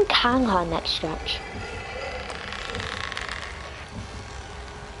 How long can her neck stretch?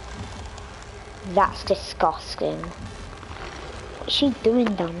 That's disgusting. What's she doing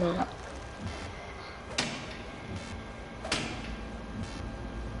down there?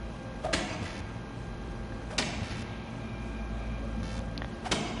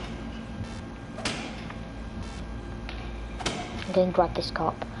 I'm going to grab this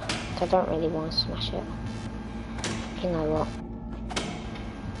cup, because I don't really want to smash it. You know what?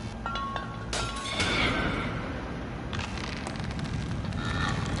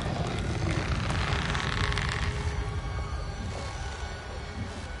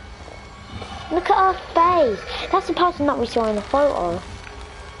 Look at her face! That's the person that we saw in the photo.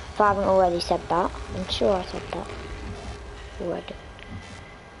 If I haven't already said that. I'm sure I said that already.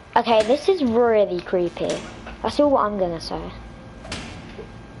 Okay, this is really creepy. That's all what I'm gonna say.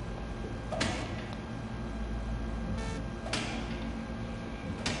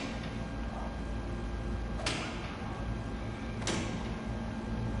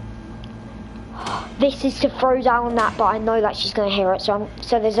 This is to throw down that, but I know that she's going to hear it, so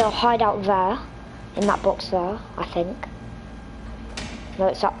there's a hideout there, in that box there, I think. No,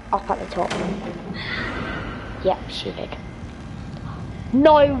 it's up at the top. Yep, she did.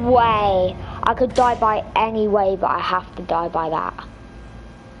 No way! I could die by any way, but I have to die by that.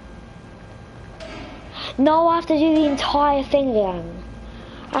 No, I have to do the entire thing again.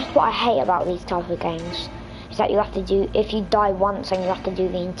 That's what I hate about these type of games. Is that you have to do, if you die once, then you have to do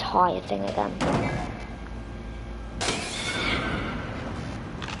the entire thing again.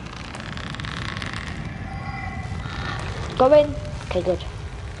 Go in. Okay, good.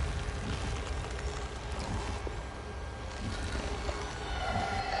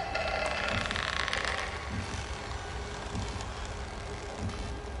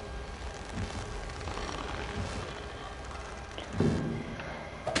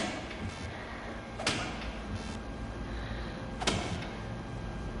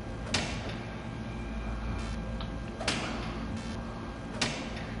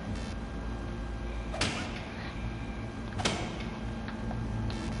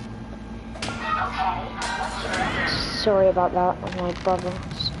 Sorry about that, my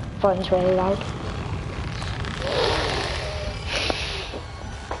brother's phone's really loud.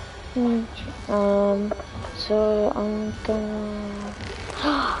 So I'm gonna...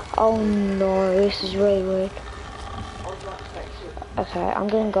 Oh no, this is really weird. Okay, I'm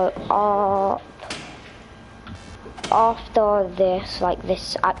gonna go up after this, like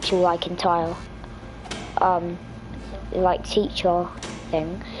this actual like entire like teacher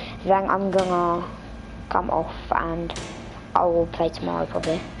thing. Then I'm gonna come off and I will play tomorrow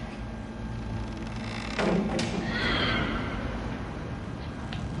probably.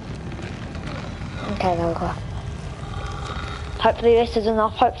 Okay, there we go. Hopefully this is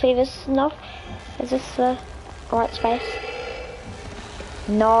enough. Hopefully this is enough. Is this the right space?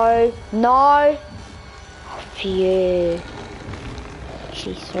 No, no. Oh, phew.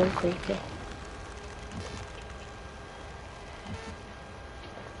 She's so creepy.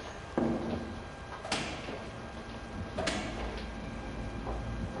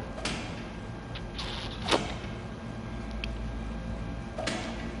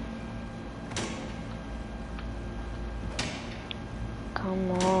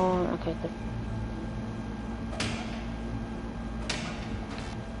 Come on. Okay, good.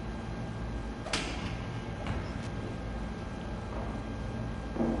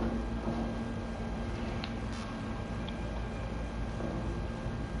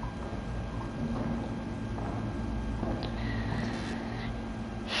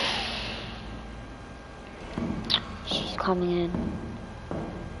 She's coming in.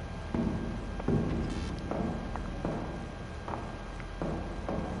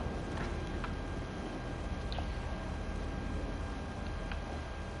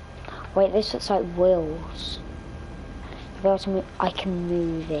 Wait, this looks like wheels. I can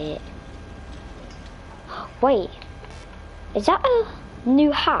move it. Wait, is that a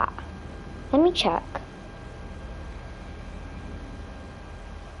new hat? Let me check.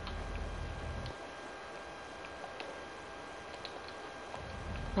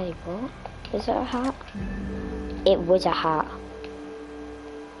 Wait, what? Is it a hat? It was a hat.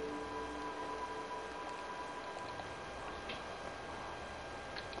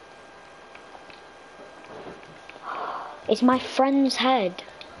 It's my friend's head.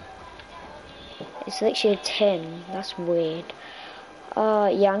 It's literally a tin. That's weird.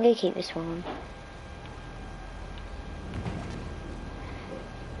 Yeah, I'm gonna keep this one.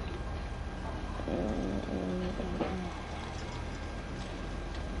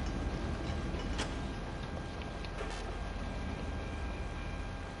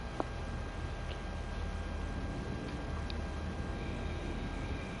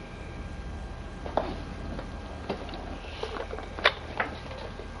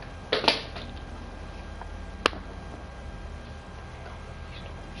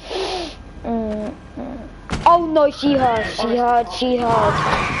 Oh no, she heard. Oh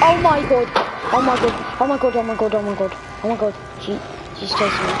my god. Oh my god. Oh my god. Oh my god. Oh my god. Oh my god. She's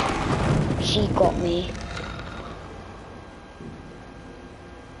chasing me. She got me.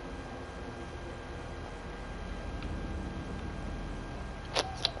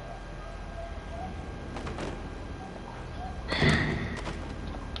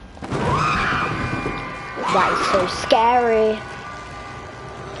 That is so scary.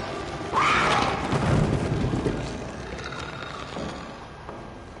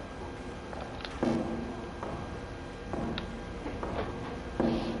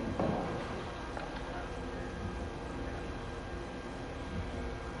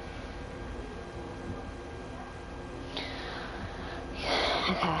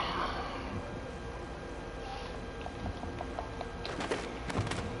 Okay.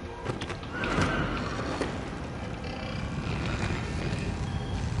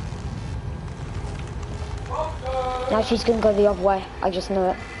 Now she's gonna go the other way. I just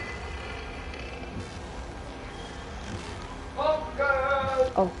know it.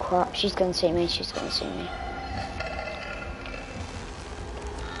 Oh crap, she's gonna see me.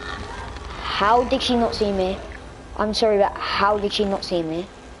 How did she not see me? I'm sorry, but how did she not see me?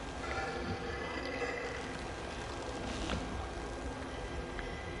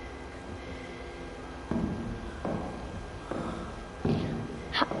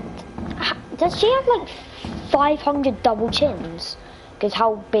 Does she have like 500 double chins? Because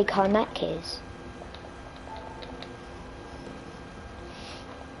how big her neck is.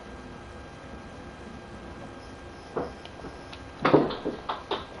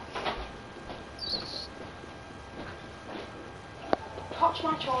 Touch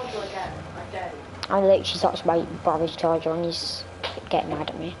my charger again, I literally touched my brother's charger and he's getting mad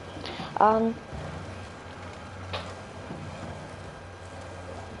at me.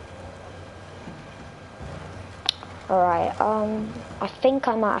 Alright, I think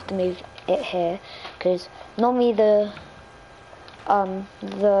I might have to move it here, because normally the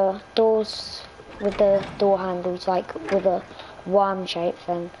doors with the door handles, like with a worm shape,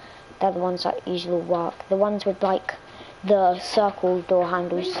 then they're the ones that usually work. The ones with like the circle door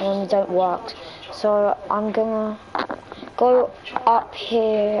handles, and they don't work. So I'm gonna go up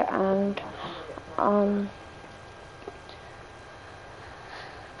here and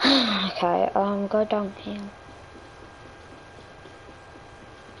okay, go down here.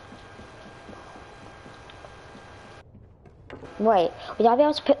 Wait, would I be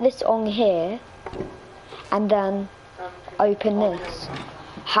able to put this on here and then open this?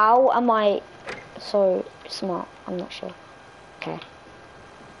 How am I so smart? I'm not sure. Okay.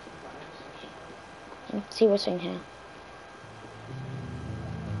 Let's see what's in here.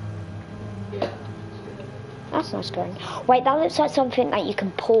 That's nice going. Wait, that looks like something that you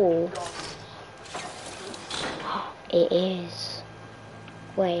can pull. It is.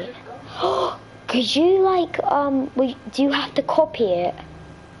 Wait. Could you like do you have to copy it?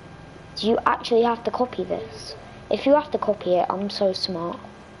 Do you actually have to copy this? If you have to copy it, I'm so smart.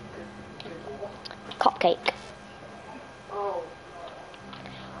 Cupcake.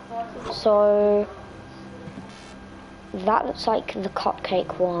 So that looks like the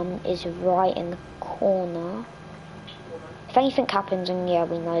cupcake one is right in the corner. If anything happens, and yeah,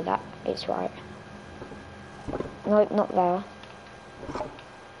 we know that it's right. Nope, not there.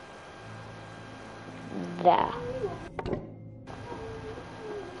 There.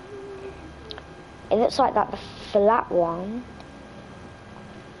 It looks like that the flat one.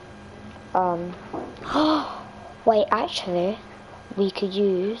 Wait, actually, we could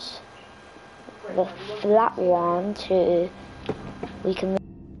use the flat one to. We can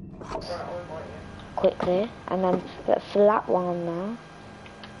quickly, and then put a flat one on there.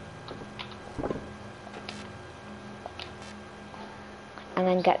 And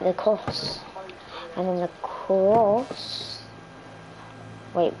then get the cross. And then the cross...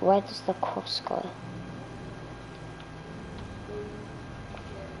 Wait, where does the cross go?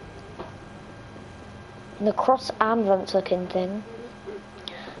 The cross ambulance looking thing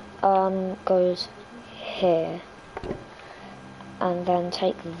goes here. And then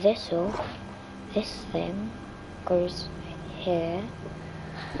take this off. This thing goes here.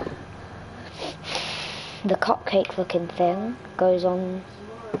 The cupcake looking thing goes on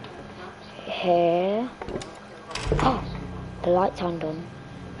here. Oh, the light turned on.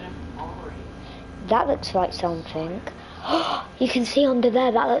 That looks like something. You can see under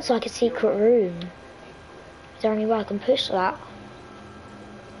there, that looks like a secret room. Is there any way I can push that?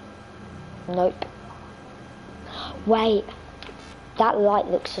 Nope. Wait, that light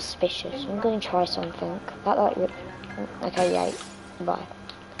looks suspicious. I'm going to try something. That light looks... Okay, yeah, bye.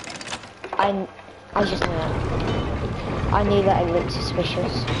 I just knew it. I knew that it looked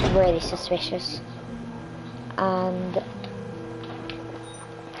suspicious, really suspicious. And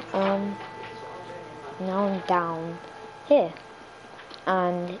now I'm down here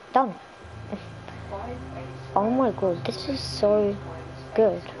and done. Oh my god, this is so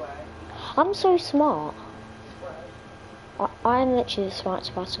good. I'm so smart. I'm literally the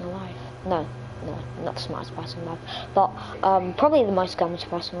smartest person alive. No, not the smartest person alive, but probably the most glamorous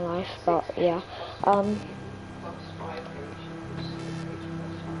person alive. But yeah,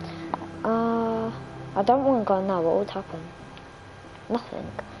 I don't want to go now. What would happen? Nothing.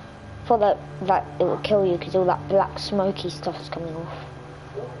 I thought that it would kill you because all that black smoky stuff is coming off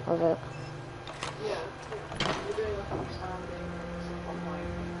of it.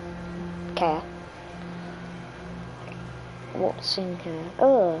 Okay. What's in here?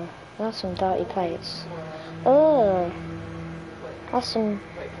 Oh, that's some dirty plates. Oh, that's some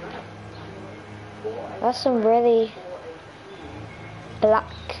really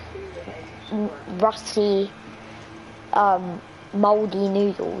black, rusty, mouldy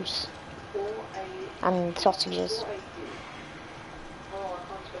noodles and sausages.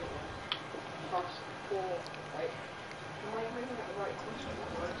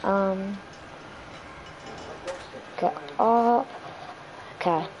 Get up.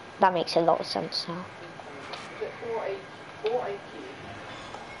 Okay, that makes a lot of sense now.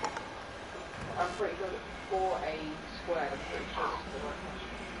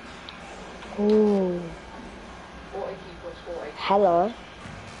 Ooh. Hello.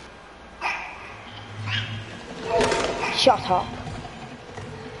 Shut up.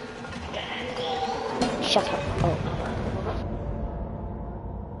 Shut up. Oh.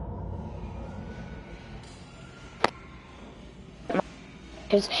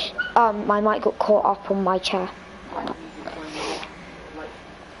 Because my mic got caught up on my chair.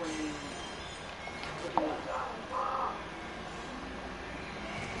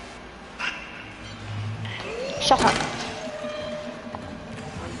 Shut up.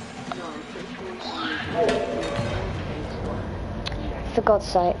 For God's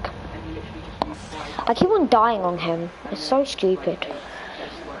sake. I keep on dying on him. It's so stupid.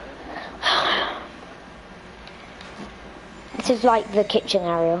 This is like the kitchen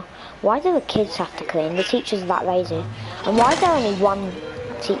area. Why do the kids have to clean? The teacher's that lazy. And why is there only one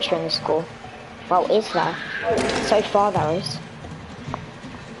teacher in the school? Well, is there? So far there is.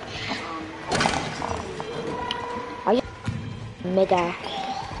 Are you midair?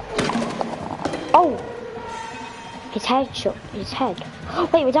 Oh! His head shot. His head.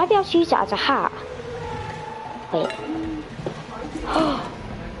 Wait, would I be able to use it as a hat? Wait.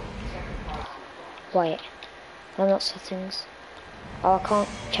 Wait. No, not settings. Oh, I can't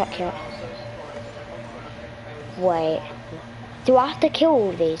check yet. Wait. Do I have to kill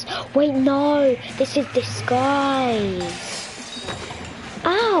all these? Wait, no! This is disguise!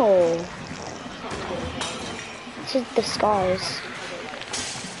 Ow! This is disguise.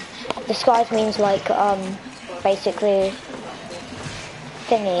 Disguise means like, basically...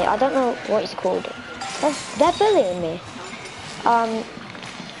 thingy. I don't know what it's called. They're bullying me.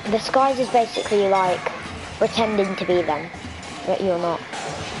 Disguise is basically like pretending to be them, but you're not.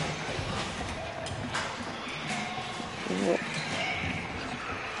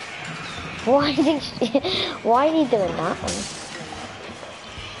 Why did why are you doing that?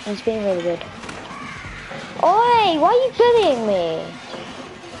 He's being really good. Oi! Why are you bullying me?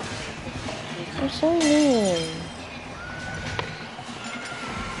 I'm so mean.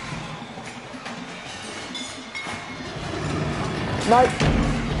 Nope.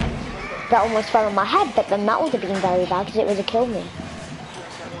 That almost fell on my head, but then that would have been very bad because it would have killed me.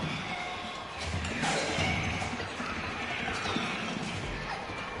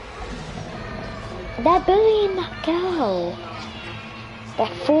 They're bullying that girl.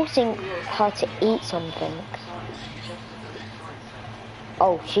 They're forcing her to eat something.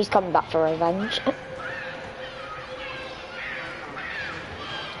 Oh, she's coming back for revenge.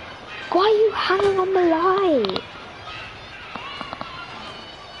 Why are you hanging on the light?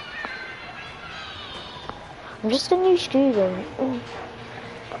 I'm just gonna use Scoogan.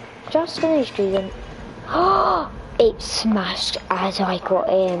 Just gonna use Scoogan. It smashed as I got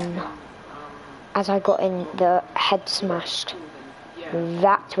in. As I got in, the head smashed.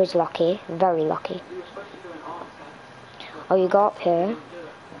 That was lucky. Very lucky. Oh, you got up here?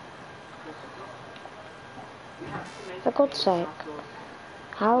 For God's sake.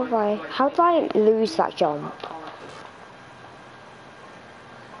 How did I lose that jump?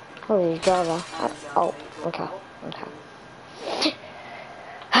 Holy driver. Oh, okay.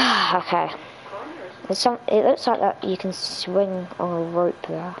 Okay. It looks like that you can swing on a rope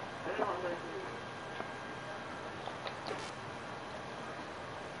there.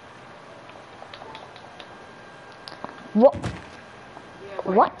 What?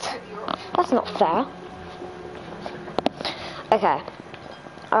 What? That's not fair. Okay.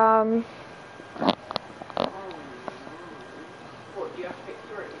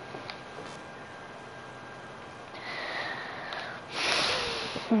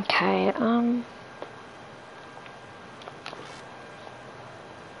 Okay,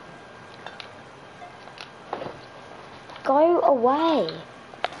 go away.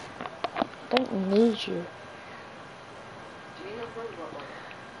 Don't need you.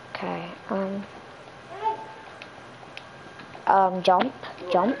 Okay, jump.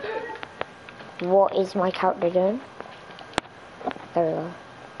 What is my character doing? There we go.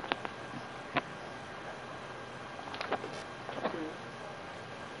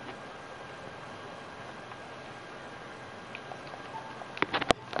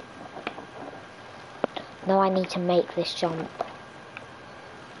 Now I need to make this jump.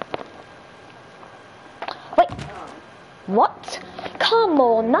 Wait! What? Come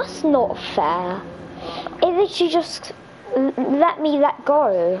on, that's not fair. It literally just let me let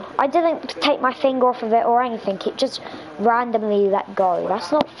go. I didn't take my finger off of it or anything. It just randomly let go.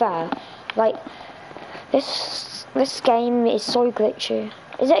 That's not fair. Like, this game is so glitchy.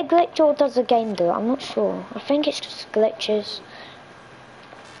 Is it a glitch or does the game do it? I'm not sure. I think it's just glitches.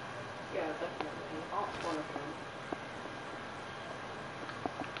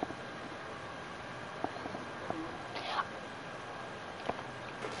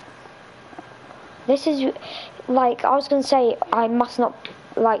 This is, like, I was going to say, I must not,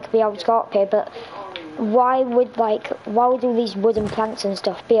 like, be able to go up here, but why would all these wooden planks and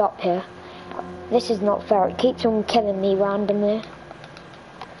stuff be up here? This is not fair. It keeps on killing me randomly.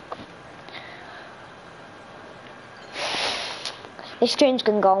 This stream's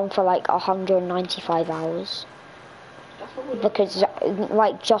going to go on for, like, 195 hours. Because,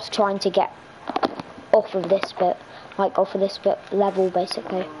 like, just trying to get off of this bit, level,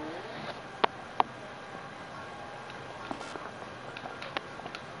 basically.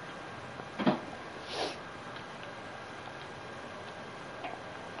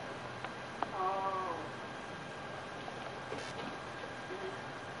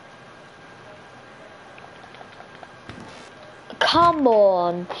 come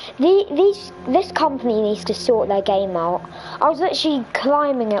on. This company needs to sort their game out. I was literally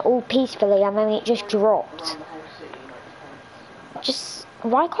climbing it all peacefully and then it just dropped. Just,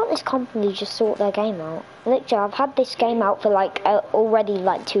 why can't this company just sort their game out? Literally, I've had this game out for like already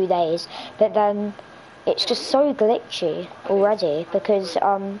like 2 days, but then it's just so glitchy already because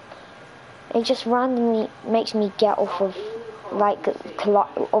it just randomly makes me get off of like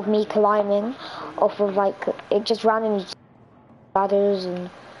of me climbing off of like it just randomly ladders and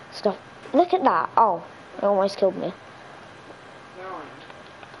stuff. Look at that! Oh, it almost killed me.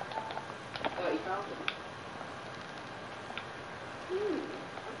 30,000.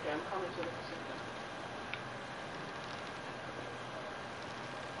 Okay, I'm coming to the Pacific.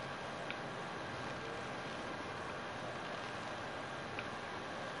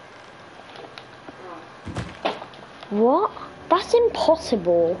 What? That's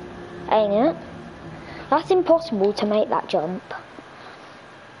impossible, ain't it? That's impossible to make that jump.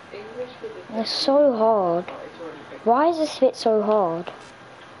 It's so hard. Why is this bit so hard?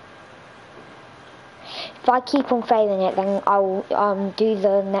 If I keep on failing it, then I'll do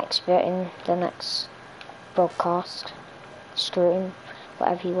the next bit in the next broadcast, stream,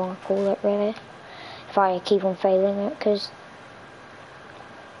 whatever you want to call it, really. If I keep on failing it, because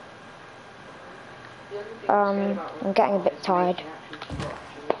I'm getting a bit tired.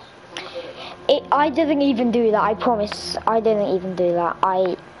 I didn't even do that, I promise. I didn't even do that.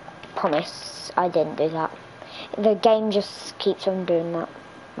 I promise I didn't do that. The game just keeps on doing that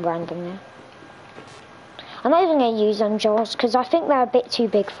randomly. I'm not even going to use them jaws because I think they're a bit too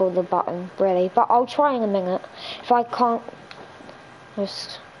big for the button, really. But I'll try in a minute. If I can't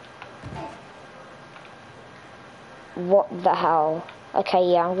just... What the hell? Okay,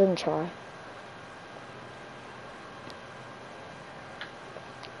 yeah, I'm going to try.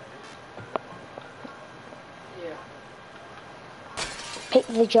 Pick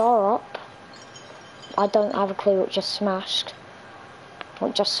the jar up. I don't have a clue what just smashed.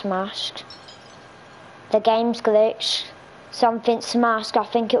 What just smashed? The game's glitched. Something smashed. I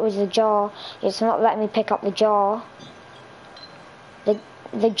think it was the jar. It's not letting me pick up the jar.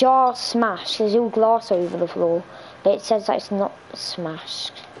 The jar smashed. There's all glass over the floor. But it says that it's not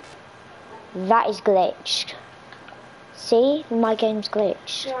smashed. That is glitched. See? My game's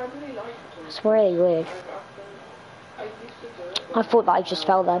glitched. Yeah, I really like it. It's really weird. I thought that I just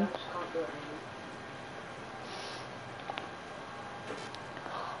fell then.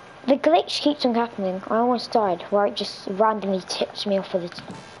 The glitch keeps on happening. I almost died where it just randomly tipped me off of the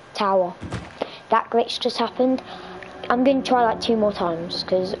tower. That glitch just happened. I'm going to try like 2 more times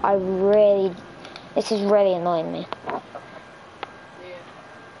because this is really annoying me.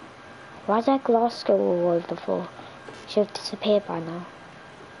 Why did that glass go all over the floor? It should have disappeared by now.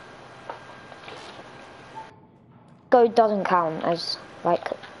 Go doesn't count as like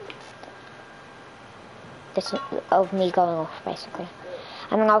this of me going off basically,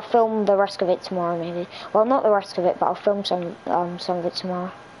 and then I'll film the rest of it tomorrow maybe. Well, not the rest of it, but I'll film some of it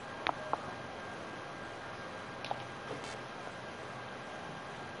tomorrow.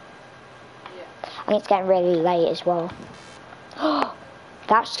 And it's getting really late as well.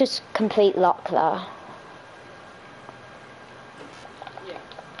 That's just complete luck there.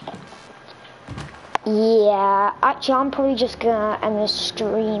 Yeah, actually I'm probably just gonna end the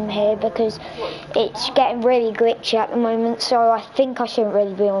stream here because it's getting really glitchy at the moment, so I think I shouldn't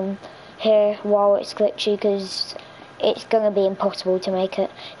really be on here while it's glitchy because it's gonna be impossible to make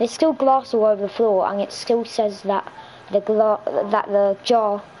it. There's still glass all over the floor and it still says that the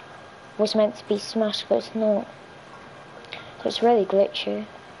jar was meant to be smashed, but it's not. So it's really glitchy.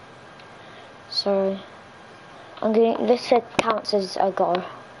 So this counts as a go.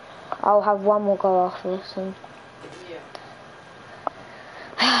 I'll have 1 more go after this and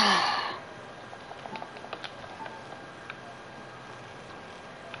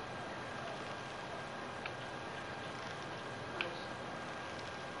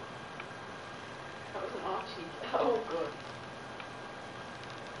That was an Archie. Oh, good.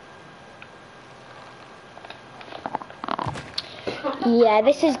 yeah,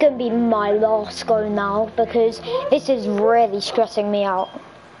 this is gonna be my last go now because this is really stressing me out.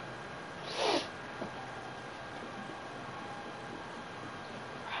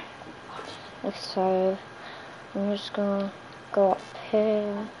 So I'm just gonna go up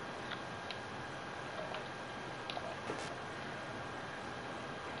here.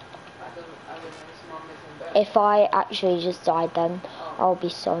 If I actually just died then, I'll be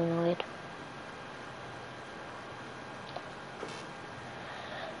so annoyed.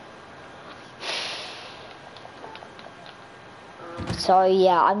 So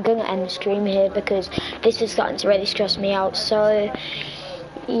yeah, I'm gonna end the stream here because this is starting to really stress me out. So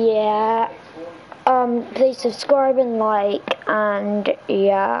yeah, please subscribe and like, and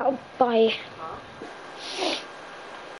yeah, bye.